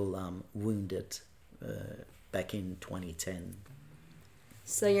little wounded back in 2010.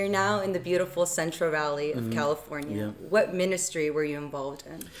 So you're now in the beautiful Central Valley of California. Yeah. What ministry were you involved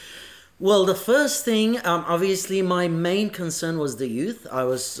in? Well, the first thing, obviously, my main concern was the youth. I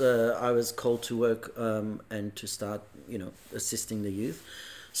was called to work and to start, assisting the youth.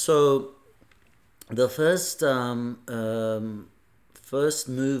 So the first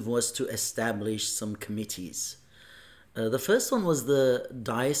move was to establish some committees. The first one was the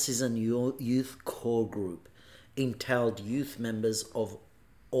Diocesan Youth Core Group, entailed youth members of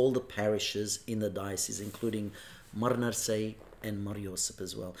all the parishes in the diocese, including Mar Narsei and Mar Yosef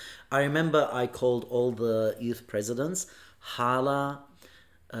as well. I remember I called all the youth presidents, Hala,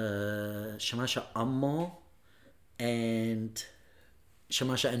 Shamasha Ammo, and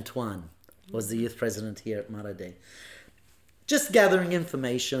Shamasha Antoine was the youth president here at Marade. Just gathering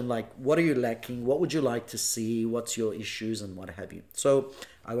information, like what are you lacking, what would you like to see, what's your issues, and what have you. So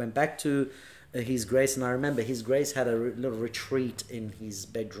I went back to His Grace, and I remember His Grace had a little retreat in his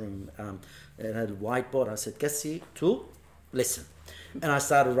bedroom. It had a whiteboard. I said, Kessi, tu, listen. And I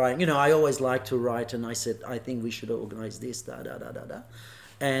started writing. I always like to write, and I said, I think we should organize this, da, da, da, da, da.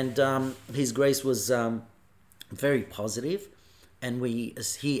 And His Grace was very positive, and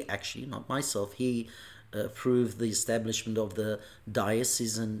he actually, not myself, he approved the establishment of the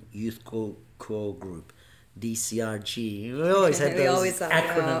Diocesan Youth Core Group, DCRG. We always had those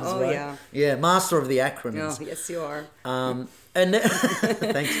acronyms, right? Yeah. Yeah, master of the acronyms. Oh, yes, you are. And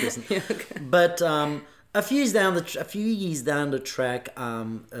thanks, Kristin. Yeah, okay. But a few years down the track,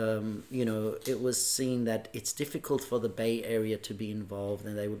 it was seen that it's difficult for the Bay Area to be involved,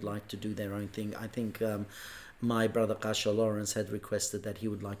 and they would like to do their own thing. I think my brother Kasha Lawrence had requested that he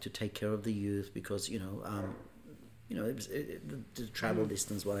would like to take care of the youth because it was the travel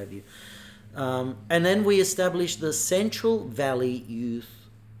distance, what have you. And then we established the Central Valley Youth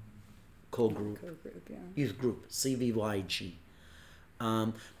Core Group, Yeah. Youth Group, CVYG.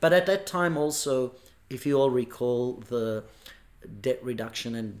 But at that time also, if you all recall the debt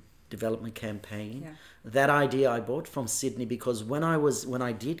reduction and development campaign, that idea I bought from Sydney, because when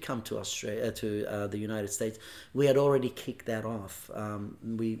I did come to Australia, to the United States, we had already kicked that off.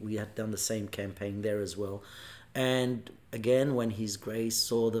 We had done the same campaign there as well. And again, when His Grace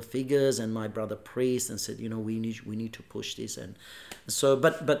saw the figures and my brother priest and said, we need to push this, and so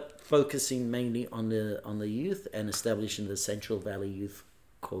but focusing mainly on the youth and establishing the Central Valley Youth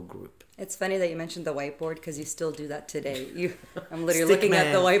Core Group. It's funny that you mentioned the whiteboard because you still do that today. I'm literally looking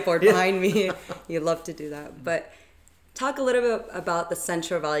at the whiteboard behind me. You love to do that. But talk a little bit about the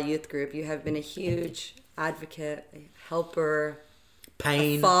Central Valley Youth Group. You have been a huge advocate, a helper,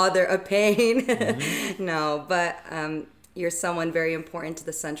 a father, a pain. Mm-hmm. No, but you're someone very important to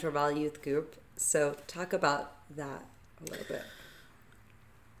the Central Valley Youth Group. So talk about that a little bit.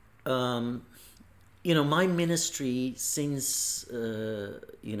 My ministry since,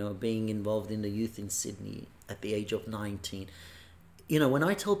 being involved in the youth in Sydney at the age of 19, when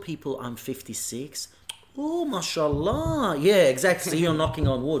I tell people I'm 56, oh, mashallah. Yeah, exactly. So you're knocking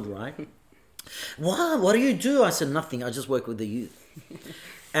on wood, right? What do you do? I said, nothing. I just work with the youth.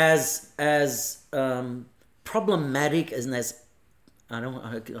 As problematic and as,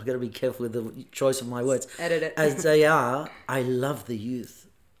 I've got to be careful with the choice of my words. Edit it. As they are, I love the youth.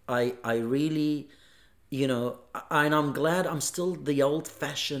 I really, and I'm glad I'm still the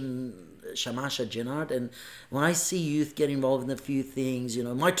old-fashioned Shamasha Genard, and when I see youth get involved in a few things,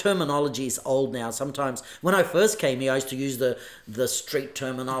 my terminology is old now. Sometimes when I first came here, I used to use the street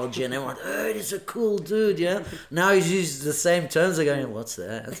terminology, and everyone, oh, he's a cool dude, yeah. Now he's used the same terms. They're going, what's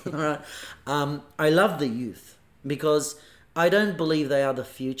that? All right. I love the youth because I don't believe they are the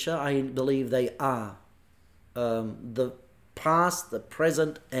future. I believe they are the past, the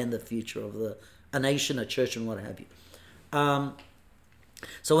present, and the future of a nation, a church, and what have you.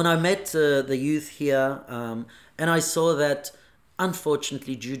 So when I met the youth here, and I saw that,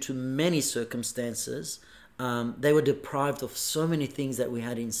 unfortunately, due to many circumstances, they were deprived of so many things that we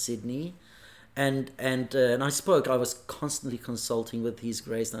had in Sydney. And I was constantly consulting with His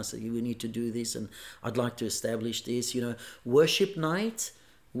Grace, and I said, we need to do this, and I'd like to establish this. Worship night,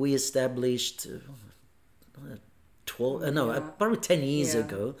 we established probably 10 years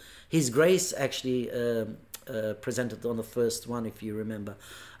ago. His Grace actually presented on the first one, if you remember.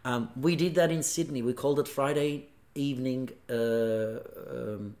 We did that in Sydney. We called it Friday evening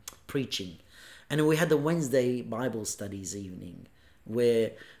preaching. And we had the Wednesday Bible studies evening,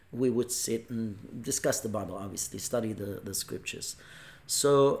 where we would sit and discuss the Bible, obviously, study the scriptures.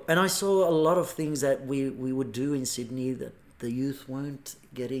 So, and I saw a lot of things that we would do in Sydney that the youth weren't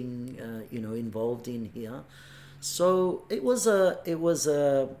getting, involved in here. So it was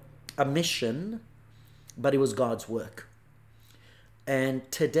a mission, but it was God's work.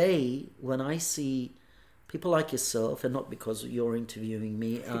 And today, when I see people like yourself, and not because you're interviewing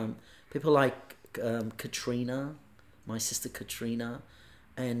me, people like Katrina, my sister Katrina,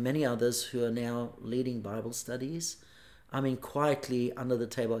 and many others who are now leading Bible studies, quietly under the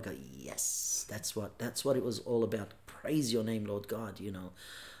table, I go, yes, that's what it was all about. Praise your name, Lord God,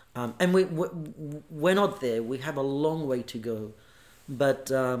 And we're not there. We have a long way to go. But,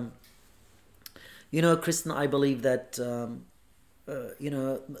 Kristin, I believe that,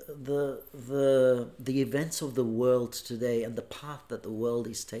 the events of the world today and the path that the world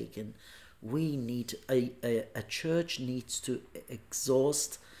is taken, we need, a church needs to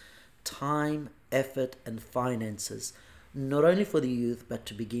exhaust time, effort, and finances, not only for the youth, but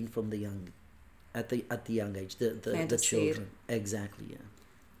to begin from the young, at the young age, the children. Exactly, yeah.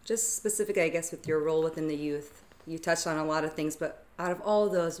 Just specifically, I guess, with your role within the youth, you touched on a lot of things, but out of all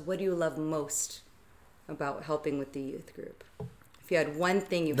of those, what do you love most about helping with the youth group? If you had one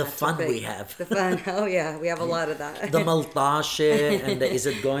thing you the had fun to pick, we have. The fun, oh yeah, we have a lot of that. The maltashe and is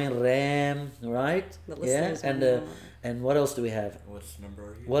it going ram, right? Yeah, and what else do we have?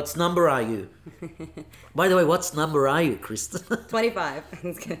 What's number are you? By the way, what's number are you, Kristin? 25.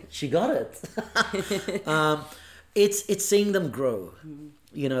 She got it. It's seeing them grow.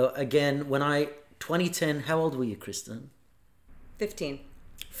 Again, 2010, how old were you, Kristin? 15.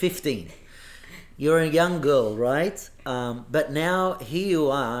 You're a young girl, right? But now here you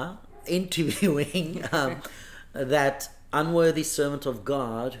are interviewing that unworthy servant of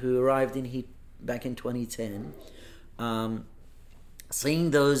God who arrived back in 2010.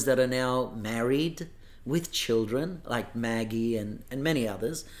 Seeing those that are now married with children, like Maggie and many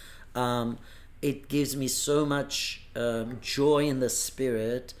others, it gives me so much joy in the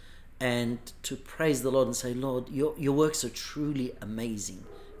spirit, and to praise the Lord and say, Lord, your works are truly amazing,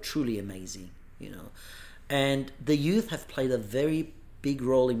 And the youth have played a very big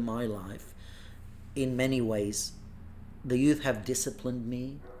role in my life in many ways. The youth have disciplined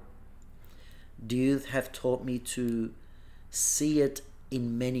me. The youth have taught me to see it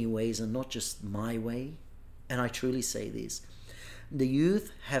in many ways and not just my way. And I truly say this. The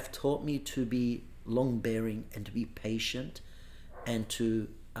youth have taught me to be long-bearing and to be patient and to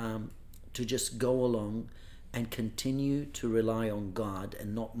just go along and continue to rely on God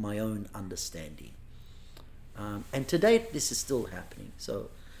and not my own understanding. And today, this is still happening. So,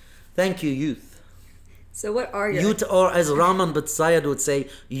 thank you, youth. So what are your... Youth, or as Rahman Batsayad would say,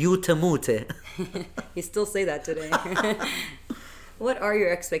 yutamute. You still say that today. What are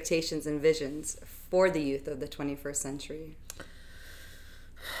your expectations and visions for the youth of the 21st century?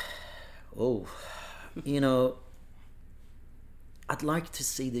 Oh, I'd like to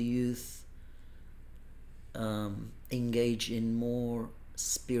see the youth engage in more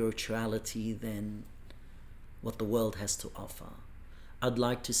spirituality than what the world has to offer. I'd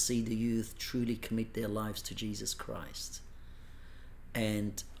like to see the youth truly commit their lives to Jesus Christ.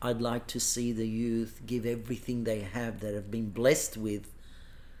 And I'd like to see the youth give everything they have that have been blessed with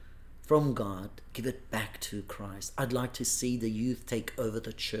from God, give it back to Christ. I'd like to see the youth take over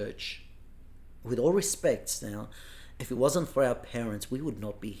the church. With all respects now, if it wasn't for our parents, we would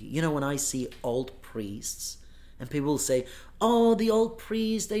not be here. When I see old priests And people say, oh, the old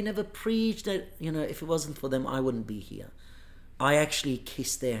priests, they never preached. If it wasn't for them, I wouldn't be here. I actually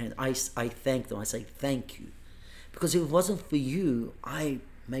kiss their hand. I thank them. I say, thank you. Because if it wasn't for you, I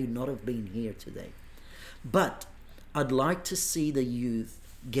may not have been here today. But I'd like to see the youth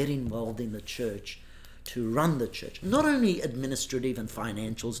get involved in the church, to run the church. Not only administrative and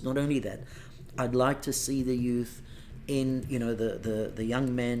financials, not only that. I'd like to see the youth in, the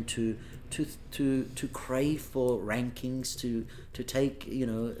young men to crave for rankings, to take,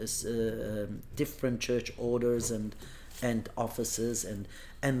 different church orders and offices, and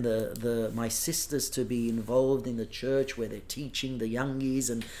my sisters to be involved in the church where they're teaching the youngies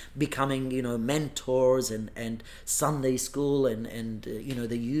and becoming, mentors and Sunday school and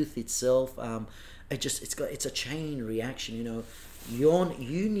the youth itself. It's a chain reaction.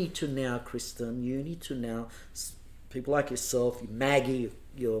 You need to now, Kristin, you need to now, people like yourself, Maggie,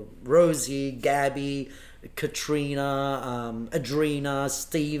 your Rosie, Gabby, Katrina, Adrina,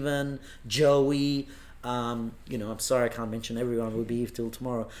 Stephen, Joey, I'm sorry I can't mention everyone, we'll be here till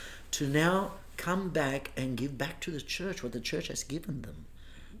tomorrow, to now come back and give back to the church what the church has given them,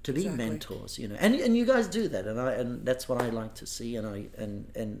 to be mentors, and you guys do that, and that's what I like to see,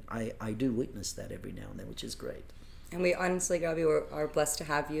 and I do witness that every now and then, which is great. And we honestly, Gabby, are blessed to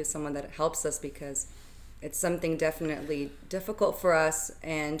have you, someone that helps us, because it's something definitely difficult for us,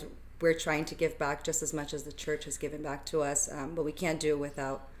 and we're trying to give back just as much as the church has given back to us, but we can't do it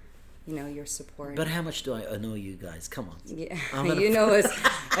without your support. But how much do I know you guys? Come on. Yeah, you know us,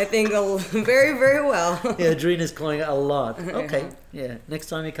 I think, very, very well. Yeah, Adrina's calling it a lot. Okay, yeah. Next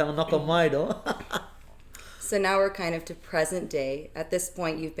time you come and knock on my door. So now we're kind of to present day. At this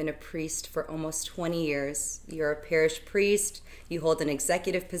point, you've been a priest for almost 20 years. You're a parish priest. You hold an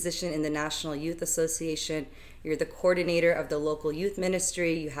executive position in the National Youth Association. You're the coordinator of the local youth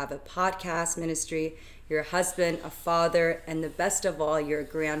ministry. You have a podcast ministry. You're a husband, a father, and the best of all, you're a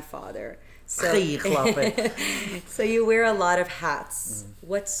grandfather. So you wear a lot of hats.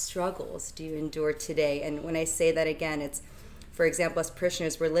 What struggles do you endure today? And when I say that again, it's, for example, as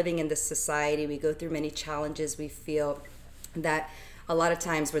parishioners, we're living in this society. We go through many challenges. We feel that a lot of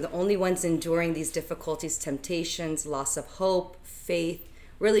times we're the only ones enduring these difficulties, temptations, loss of hope, faith,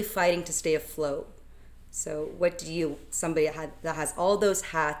 really fighting to stay afloat. So what do somebody that has all those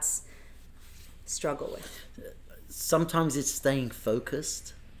hats, struggle with? Sometimes it's staying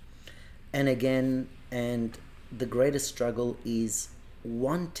focused, and the greatest struggle is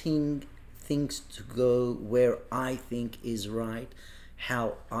wanting things to go where I think is right,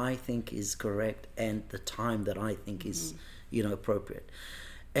 how I think is correct, and the time that I think is appropriate.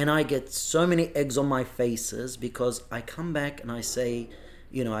 And I get so many eggs on my faces because I come back and I say,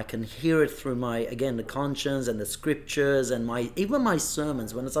 I can hear it through the conscience and the scriptures and even my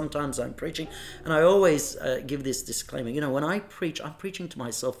sermons when sometimes I'm preaching. And I always give this disclaimer, when I preach, I'm preaching to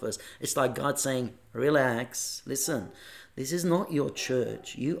myself first. It's like God saying, relax, listen, this is not your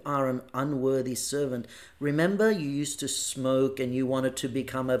church. You are an unworthy servant. Remember, you used to smoke and you wanted to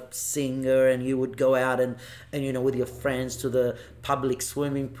become a singer, and you would go out and with your friends to the public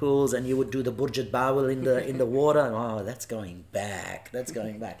swimming pools, and you would do the burjat bawal in the water. Oh, that's going back. Let's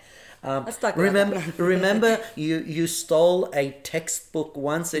talk about that. Remember, you stole a textbook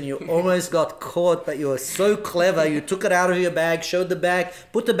once and you almost got caught, but you were so clever. You took it out of your bag, showed the bag,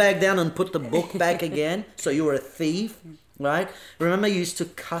 put the bag down and put the book back again. So you were a thief, right? Remember, you used to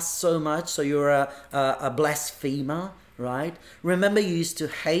cuss so much, so you were a blasphemer, right? Remember, you used to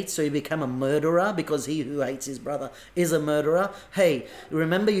hate, so you became a murderer, because he who hates his brother is a murderer. Hey,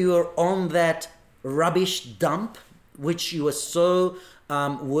 remember, you were on that rubbish dump, which you were so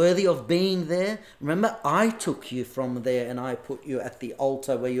worthy of being there. Remember, I took you from there and I put you at the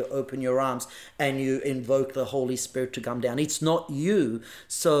altar where you open your arms and you invoke the Holy Spirit to come down. It's not you.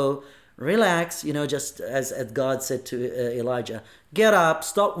 So relax, just as God said to Elijah, get up,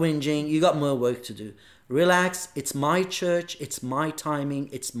 stop whinging, you got more work to do. Relax, it's my church, it's my timing,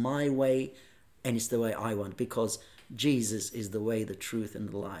 it's my way, and it's the way I want, because Jesus is the way, the truth, and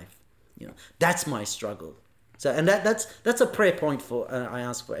the life. That's my struggle. So, and that's a prayer point for. I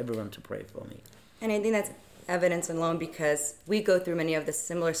ask for everyone to pray for me. And I think that's evidence alone, because we go through many of the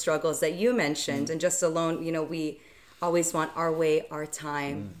similar struggles that you mentioned, and just alone, we always want our way, our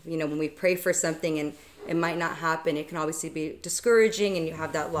time. When we pray for something and it might not happen, it can obviously be discouraging, and you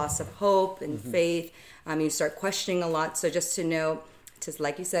have that loss of hope and faith. You start questioning a lot. So just to know,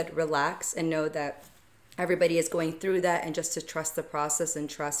 like you said, relax and know that everybody is going through that, and just to trust the process and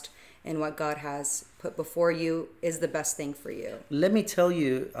trust in what God has put before you is the best thing for you. Let me tell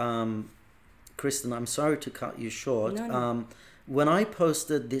you, Kristin, I'm sorry to cut you short. No. When I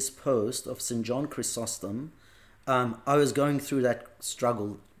posted this post of St. John Chrysostom, I was going through that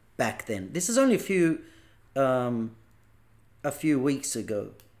struggle back then. This is only a few weeks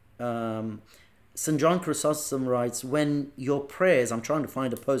ago. St. John Chrysostom writes, when your prayers, I'm trying to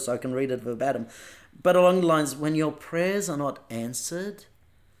find a post so I can read it verbatim, but along the lines, when your prayers are not answered,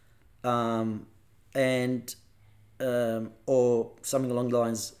 or something along the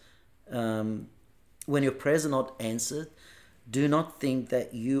lines, when your prayers are not answered, do not think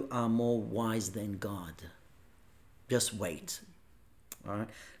that you are more wise than God. Just wait. All right.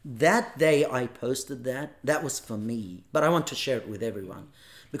 That day I posted that. That was for me, but I want to share it with everyone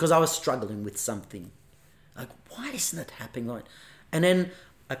because I was struggling with something. Like, why isn't it happening right? And then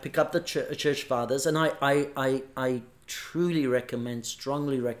I pick up the church fathers, and I truly recommend,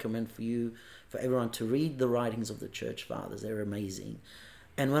 strongly recommend for everyone to read the writings of the church fathers. They're amazing.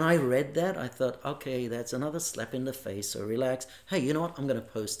 And when I read that, I thought, okay, that's another slap in the face. So relax. Hey, you know what? I'm going to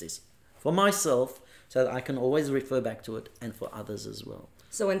post this for myself so that I can always refer back to it, and for others as well.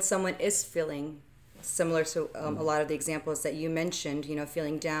 So when someone is feeling similar to a lot of the examples that you mentioned,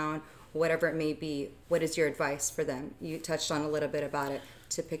 feeling down, whatever it may be, what is your advice for them? You touched on a little bit about it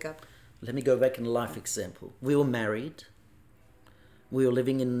to pick up. Let me go back in a life example. We were married. We were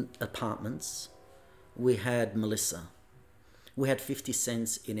living in apartments. We had Melissa. We had 50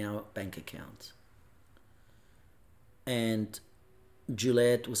 cents in our bank account. And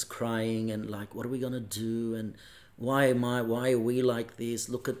Juliet was crying and like, what are we going to do? And why are we like this?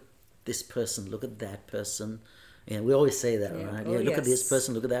 Look at this person, look at that person. And we always say that, right? Oh, look at this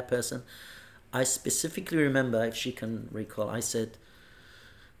person, look at that person. I specifically remember, if she can recall, I said,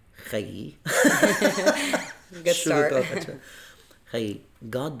 hey. Good start. Hey,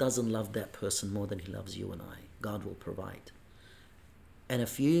 God doesn't love that person more than he loves you and I. God will provide. And a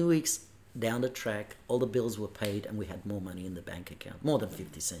few weeks down the track, all the bills were paid and we had more money in the bank account. More than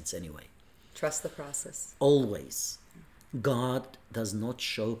 50 cents anyway. Trust the process. Always. God does not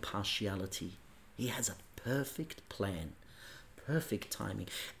show partiality. He has a perfect plan. Perfect timing.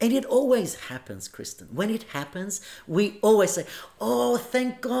 And it always happens, Kristin. When it happens, we always say, oh,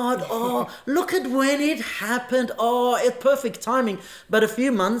 thank God. Oh, look at when it happened. Oh, it's perfect timing. But a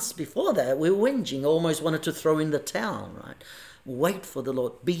few months before that, we were whinging, almost wanted to throw in the towel, right? Wait for the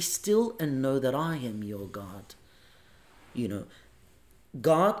Lord. Be still and know that I am your God.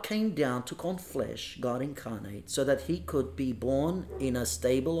 God came down, took on flesh, God incarnate, so that he could be born in a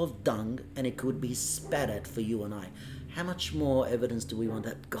stable of dung and it could be spat at for you and I. How much more evidence do we want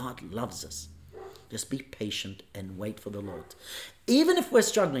that God loves us? Just be patient and wait for the Lord. Even if we're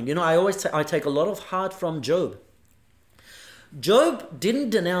struggling, I take a lot of heart from Job. Job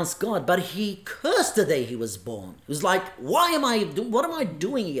didn't denounce God, but he cursed the day he was born. He was like, what am I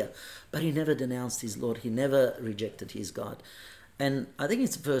doing here? But he never denounced his Lord. He never rejected his God. And I think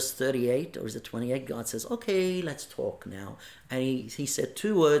it's verse 38, or is it 28? God says, okay, let's talk now. And he said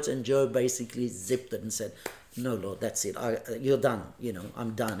 2 words, and Job basically zipped it and said, no, Lord, that's it. You're done.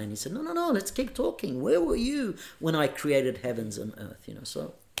 I'm done. And he said, no, let's keep talking. Where were you when I created heavens and earth?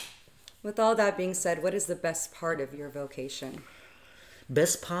 So. With all that being said, what is the best part of your vocation?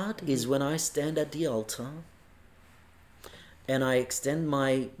 Best part is when I stand at the altar and I extend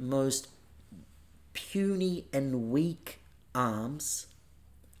my most puny and weak arms,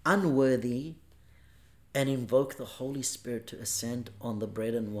 unworthy, and invoke the Holy Spirit to ascend on the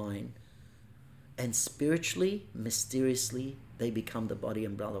bread and wine. And spiritually, mysteriously, they become the body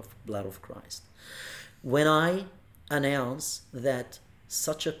and blood of Christ. When I announce that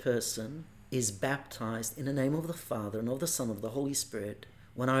such a person is baptized in the name of the Father and of the Son and of the Holy Spirit,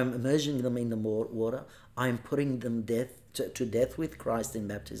 when I'm immersing them in the water, I'm putting them to death with Christ in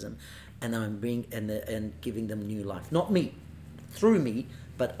baptism, and I'm and giving them new life. Not me, through me,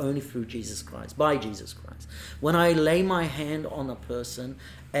 but only through Jesus Christ, by Jesus Christ. When I lay my hand on a person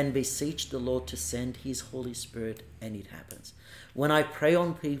and beseech the Lord to send his Holy Spirit, and it happens. When I pray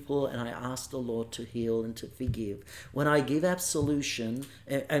on people and I ask the Lord to heal and to forgive, when I give absolution,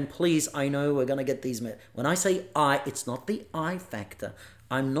 and please, I know we're going to get these, when I say I, it's not the I factor.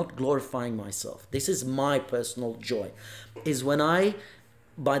 I'm not glorifying myself. This is my personal joy, is when I,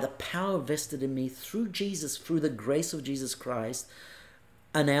 by the power vested in me through Jesus, through the grace of Jesus Christ,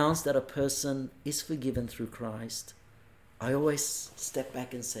 announce that a person is forgiven through Christ. I always step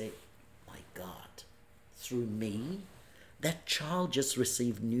back and say, my God, through me, that child just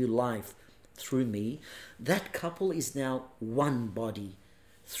received new life through me. That couple is now one body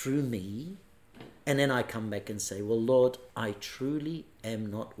through me. And then I come back and say, well, Lord, I truly am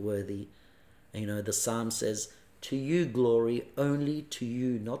not worthy. And, the Psalm says, to you glory, only to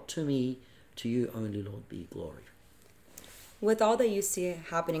you, not to me. To you only, Lord, be glory. With all that you see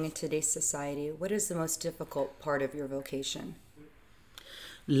happening in today's society, what is the most difficult part of your vocation?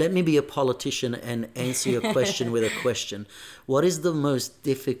 Let me be a politician and answer your question with a question. What is the most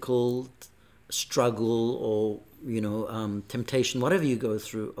difficult struggle or, temptation, whatever you go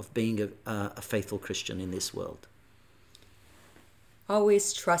through, of being a faithful Christian in this world?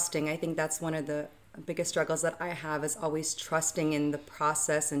 Always trusting. I think that's one of the biggest struggles that I have, is always trusting in the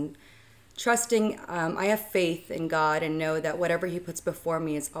process and trusting. I have faith in God and know that whatever He puts before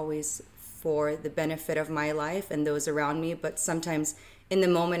me is always for the benefit of my life and those around me. But sometimes in the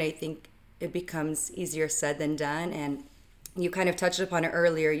moment, I think it becomes easier said than done. And you kind of touched upon it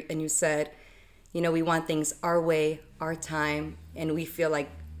earlier, and you said, we want things our way, our time, and we feel like,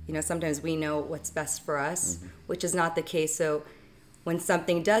 sometimes we know what's best for us, which is not the case. So when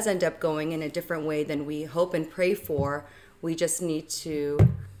something does end up going in a different way than we hope and pray for, we just need to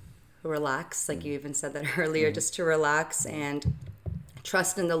relax, like you even said that earlier, just to relax and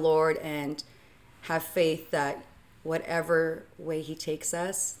trust in the Lord and have faith that whatever way He takes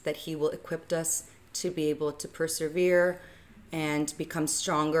us, that He will equip us to be able to persevere and become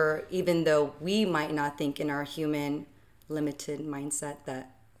stronger, even though we might not think in our human limited mindset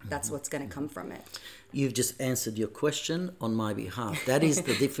that that's what's going to come from it. You've just answered your question on my behalf. That is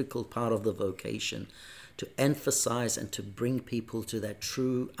the difficult part of the vocation, to emphasize and to bring people to that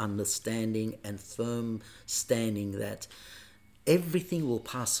true understanding and firm standing that everything will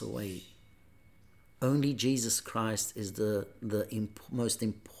pass away. Only Jesus Christ is the most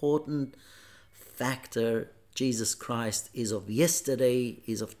important factor. Jesus Christ is of yesterday,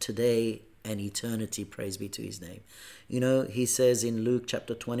 is of today, and eternity. Praise be to His name. He says in Luke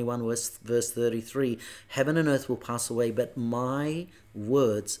chapter 21, verse 33, heaven and earth will pass away, but my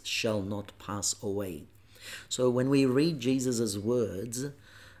words shall not pass away. So when we read Jesus' words,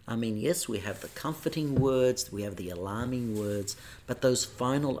 yes, we have the comforting words, we have the alarming words, but those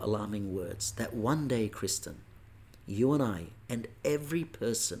final alarming words, that one day, Kristin, you and I, and every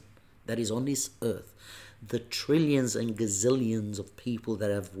person that is on this earth, the trillions and gazillions of people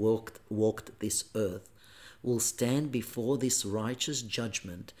that have walked this earth, will stand before this righteous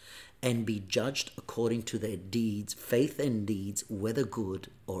judgment and be judged according to their deeds, faith and deeds, whether good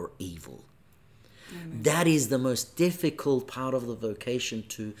or evil. Amen. That is the most difficult part of the vocation,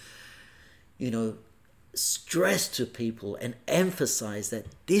 to, stress to people and emphasize that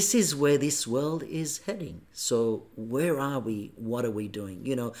this is where this world is heading. So where are we? What are we doing?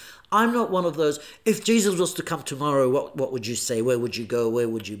 I'm not one of those, if Jesus was to come tomorrow, what would you say? Where would you go? Where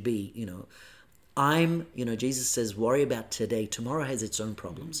would you be? Jesus says, worry about today. Tomorrow has its own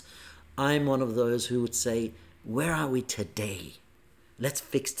problems. I'm one of those who would say, where are we today? Let's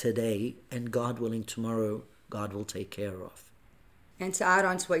fix today, and God willing, tomorrow, God will take care of. And to add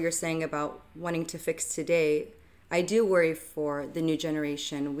on to what you're saying about wanting to fix today, I do worry for the new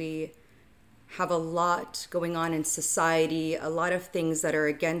generation. We have a lot going on in society, a lot of things that are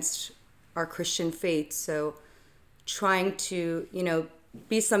against our Christian faith. So trying to,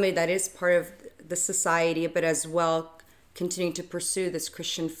 be somebody that is part of the society, but as well continuing to pursue this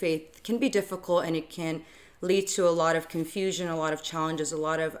Christian faith can be difficult, and it can lead to a lot of confusion, a lot of challenges, a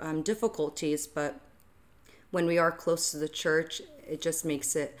lot of difficulties. But when we are close to the church, it just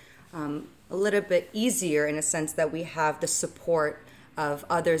makes it a little bit easier, in a sense that we have the support of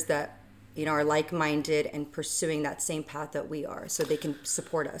others that are like-minded and pursuing that same path that we are, so they can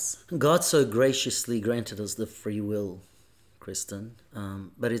support us. God so graciously granted us the free will, Kristin,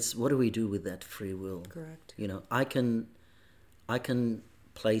 but it's, what do we do with that free will? Correct. I can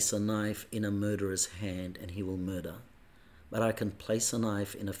place a knife in a murderer's hand and he will murder, but I can place a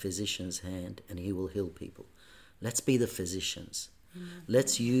knife in a physician's hand and he will heal people. Let's be the physicians. Mm-hmm.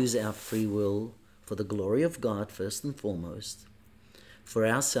 Let's use our free will for the glory of God first and foremost, for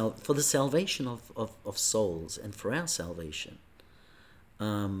the salvation of souls, and for our salvation.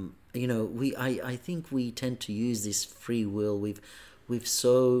 I think we tend to use this free will. We've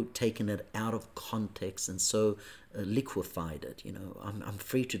so taken it out of context and so liquefied it. I'm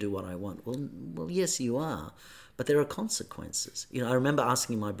free to do what I want. Well, yes, you are, but there are consequences. I remember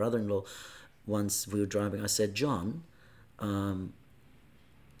asking my brother-in-law once, we were driving. I said, John,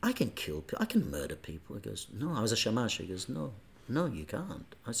 I can kill people. I can murder people. He goes, no. I was a shamash. He goes, no, you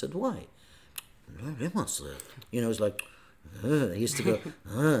can't. I said, why? It's like, he used to go,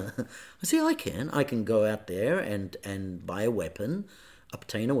 I say, I can go out there and buy a weapon,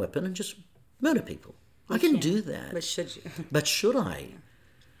 obtain a weapon, and just murder people. I can do that. But should you? But should I?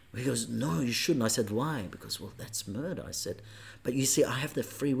 He goes, no, you shouldn't. I said, why? Because, well, that's murder. I said, but you see, I have the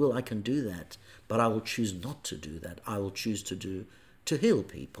free will. I can do that. But I will choose not to do that. I will choose to heal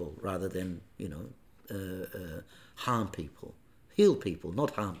people rather than, harm people. Heal people,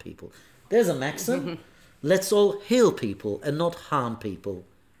 not harm people. There's a maxim. Let's all heal people and not harm people.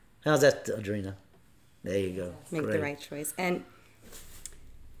 How's that, Adrina? There you go. Make the right choice. And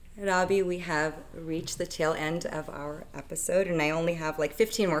Robbie, we have reached the tail end of our episode, and I only have like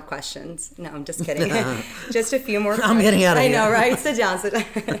 15 more questions. No, I'm just kidding. Just a few more questions. I'm getting out of here. I know, right? Sit down.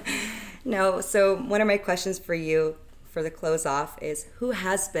 No, so one of my questions for you for the close off is, who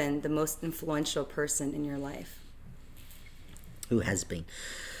has been the most influential person in your life? Who has been?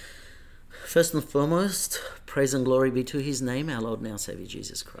 First and foremost, praise and glory be to his name, our Lord and our Savior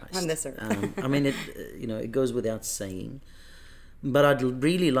Jesus Christ. On this earth. I mean, it goes without saying. But I'd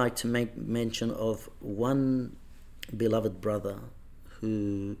really like to make mention of one beloved brother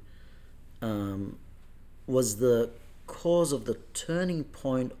who was the cause of the turning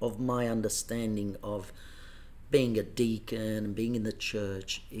point of my understanding of being a deacon and being in the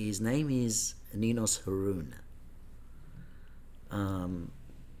church. His name is Ninos Haroon.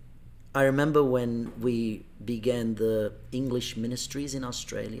 I remember when we began the English ministries in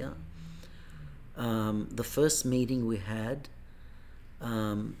Australia, the first meeting we had,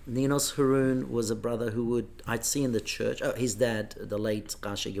 Ninos Haroon was a brother who I'd see in the church. His dad, the late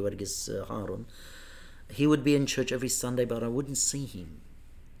Qasha Georgis Harun, he would be in church every Sunday, but I wouldn't see him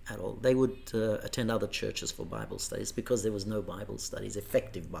at all. They would attend other churches for Bible studies because there was no Bible studies,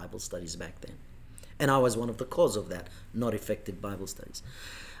 effective Bible studies back then. And I was one of the cause of that, not effective Bible studies.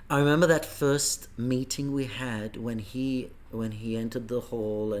 I remember that first meeting we had when he entered the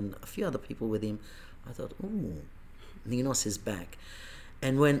hall and a few other people with him. I thought, ooh, Ninos is back.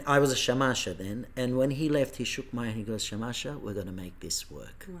 And when I was a shamasha then, and when he left, he shook my hand. He goes, Shamasha, we're going to make this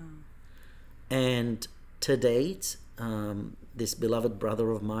work. Wow. And to date, this beloved brother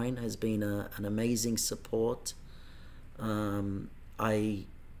of mine has been an amazing support. I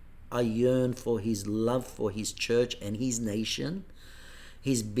yearn for his love for his church and his nation,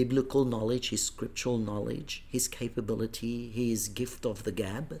 his biblical knowledge, his scriptural knowledge, his capability, his gift of the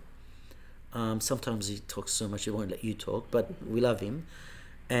gab. Sometimes he talks so much he won't let you talk, but we love him.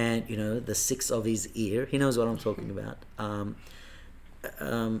 And, the six of his ear, he knows what I'm talking about.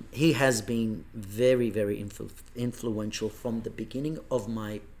 He has been very, very influential from the beginning of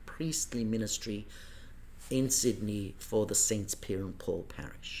my priestly ministry in Sydney for the Saints Peter and Paul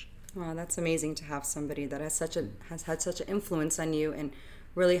parish. Wow, that's amazing to have somebody that has had such an influence on you and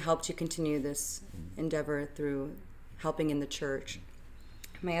really helped you continue this endeavor through helping in the church.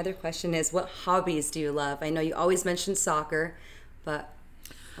 My other question is, what hobbies do you love? I know you always mention soccer, but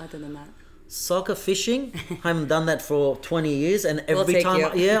other than that. Soccer, fishing. I haven't done that for 20 years, and every time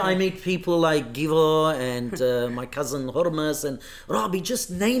I meet people like Givo and my cousin Hormas and Robbie,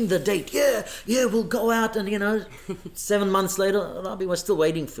 just name the date. Yeah, we'll go out, and 7 months later, Robbie, we're still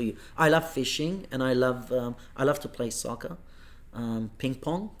waiting for you. I love fishing, and I love to play soccer, ping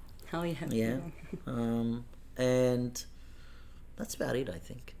pong. Oh yeah. Yeah, and that's about it, I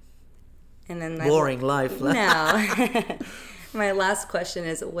think. And then boring life. No. My last question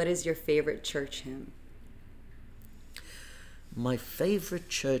is, what is your favorite church hymn? My favorite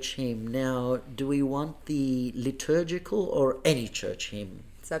church hymn. Now, do we want the liturgical or any church hymn?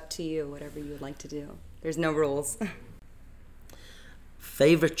 It's up to you, whatever you would like to do. There's no rules.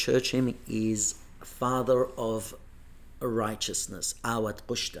 Favorite church hymn is Father of Righteousness, Awat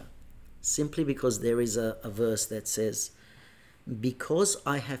Qushta. Simply because there is a verse that says, because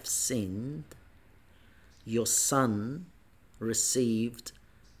I have sinned, your son received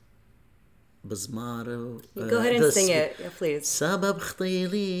Bazmaro. Go ahead and sing it, please. Sabab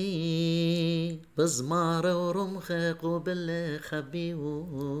khtili Bazmaro rumkhu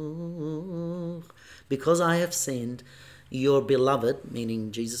bil. Because I have sinned, your beloved,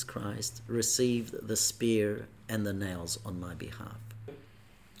 meaning Jesus Christ, received the spear and the nails on my behalf.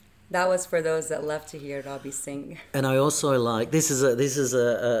 That was for those that love to hear Robbie sing. And I also like this one's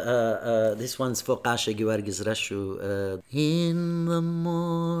for Qasha Georgis Rashu. In the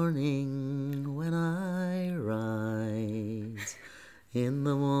morning when I rise, in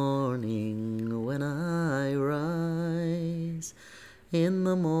the morning when I rise, in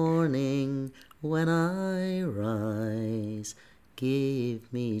the morning when I rise,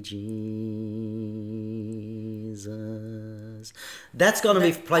 give me Jesus. That's going to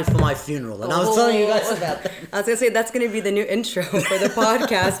be played for my funeral. And I was telling you guys about that. I was going to say, that's going to be the new intro for the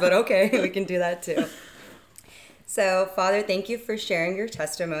podcast, but okay, we can do that too. So, Father, thank you for sharing your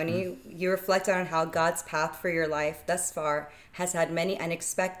testimony. You reflect on how God's path for your life thus far has had many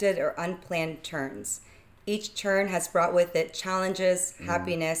unexpected or unplanned turns. Each turn has brought with it challenges,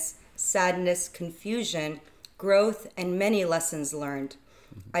 happiness, sadness, confusion, growth, and many lessons learned.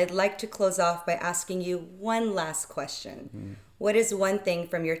 I'd like to close off by asking you one last question. What is one thing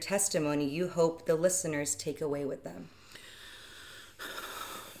from your testimony you hope the listeners take away with them?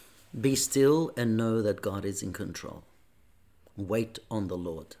 Be still and know that God is in control. Wait on the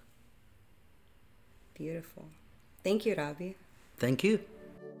Lord. Beautiful. Thank you, Rabbi. Thank you.